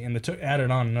the way, and it added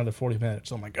on another 40 minutes.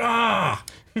 So I'm like, I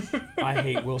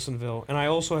hate Wilsonville. And I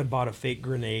also had bought a fake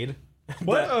grenade.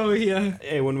 What? Oh,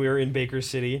 yeah. When we were in Baker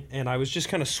City, and I was just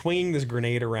kind of swinging this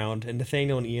grenade around, and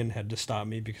Nathaniel and Ian had to stop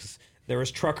me because there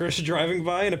was truckers driving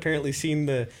by and apparently seen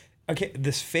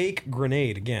this fake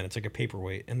grenade. Again, it's like a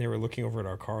paperweight, and they were looking over at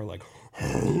our car like,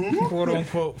 quote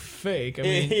unquote fake. I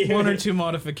mean, one or two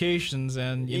modifications,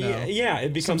 and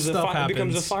it becomes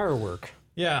a firework.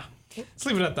 Yeah, let's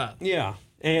leave it at that. Yeah.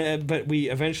 But we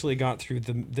eventually got through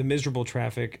the miserable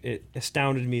traffic. It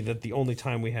astounded me that the only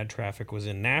time we had traffic was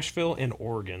in Nashville and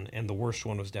Oregon, and the worst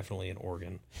one was definitely in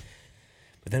Oregon.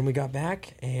 But then we got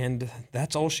back, and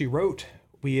that's all she wrote.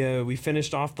 We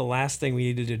finished off the last thing we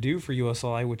needed to do for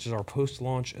USLI, which is our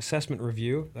post-launch assessment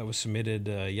review that was submitted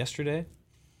yesterday.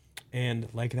 And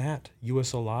like that,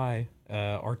 USLI,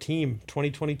 our team,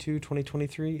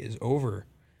 2022-2023 is over.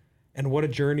 And what a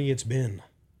journey it's been.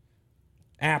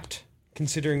 Apt.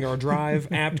 Considering our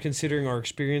drive, apt considering our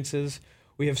experiences,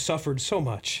 we have suffered so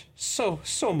much, so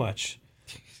much.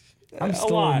 I'm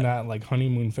still in that like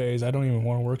honeymoon phase. I don't even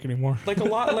want to work anymore. Like a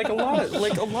lot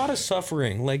of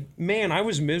suffering. Like, man, I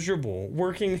was miserable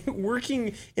working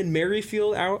in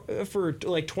Maryfield out for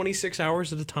like 26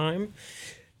 hours at a time,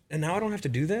 and now I don't have to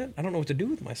do that. I don't know what to do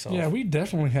with myself. Yeah, we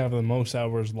definitely have the most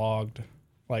hours logged,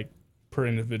 like per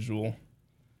individual.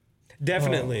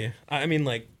 Definitely. I mean,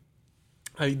 like.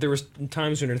 There was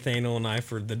times when Nathaniel and I,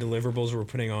 for the deliverables, were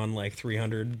putting on like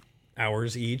 300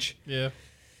 hours each. Yeah.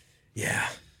 Yeah.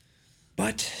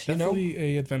 But, definitely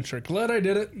a adventure. Glad I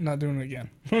did it. Not doing it again.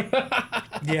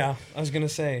 Yeah, I was going to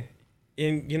say.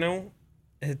 And,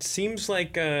 it seems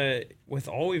like with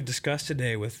all we've discussed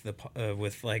today with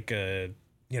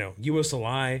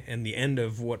USLI and the end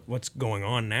of what's going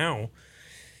on now,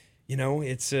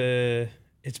 it's been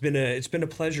a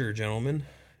pleasure, gentlemen.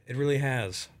 It really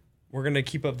has. We're going to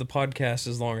keep up the podcast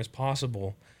as long as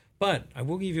possible, but I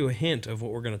will give you a hint of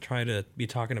what we're going to try to be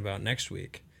talking about next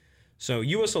week. So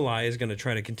USLI is going to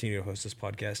try to continue to host this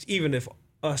podcast, even if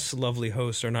us lovely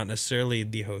hosts are not necessarily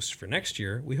the hosts for next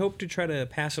year. We hope to try to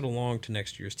pass it along to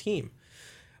next year's team.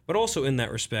 But also in that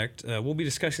respect, we'll be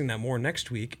discussing that more next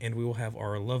week, and we will have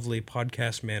our lovely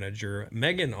podcast manager,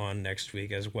 Megan, on next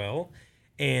week as well.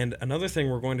 And another thing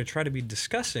we're going to try to be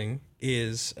discussing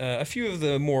is a few of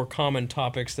the more common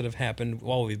topics that have happened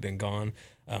while we've been gone.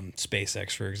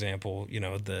 SpaceX, for example,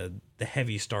 the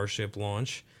heavy Starship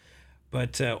launch.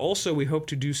 But also we hope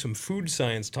to do some food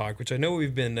science talk, which I know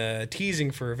we've been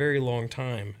teasing for a very long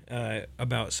time,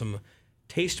 about some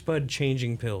taste bud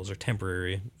changing pills or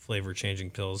temporary flavor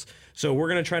changing pills. So we're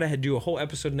going to try to do a whole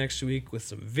episode next week with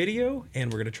some video,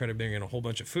 and we're going to try to bring in a whole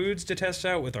bunch of foods to test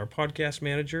out with our podcast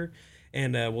manager.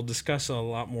 And we'll discuss a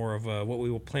lot more of what we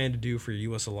will plan to do for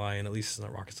USLI, and at least it's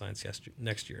not rocket science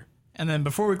next year. And then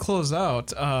before we close out,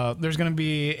 there's going to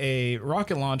be a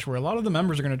rocket launch where a lot of the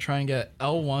members are going to try and get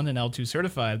L1 and L2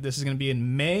 certified. This is going to be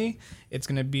in May. It's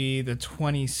going to be the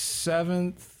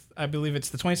 27th. I believe it's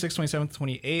the 26th, 27th,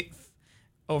 28th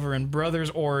over in Brothers,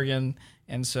 Oregon.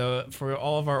 And so for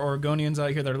all of our Oregonians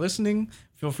out here that are listening,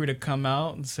 feel free to come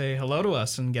out and say hello to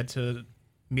us and get to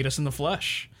meet us in the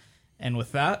flesh. And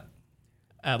with that,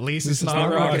 at least it's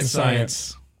not rocket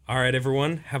science. All right,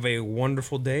 everyone, have a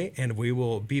wonderful day, and we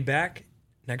will be back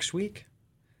next week.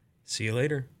 See you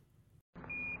later.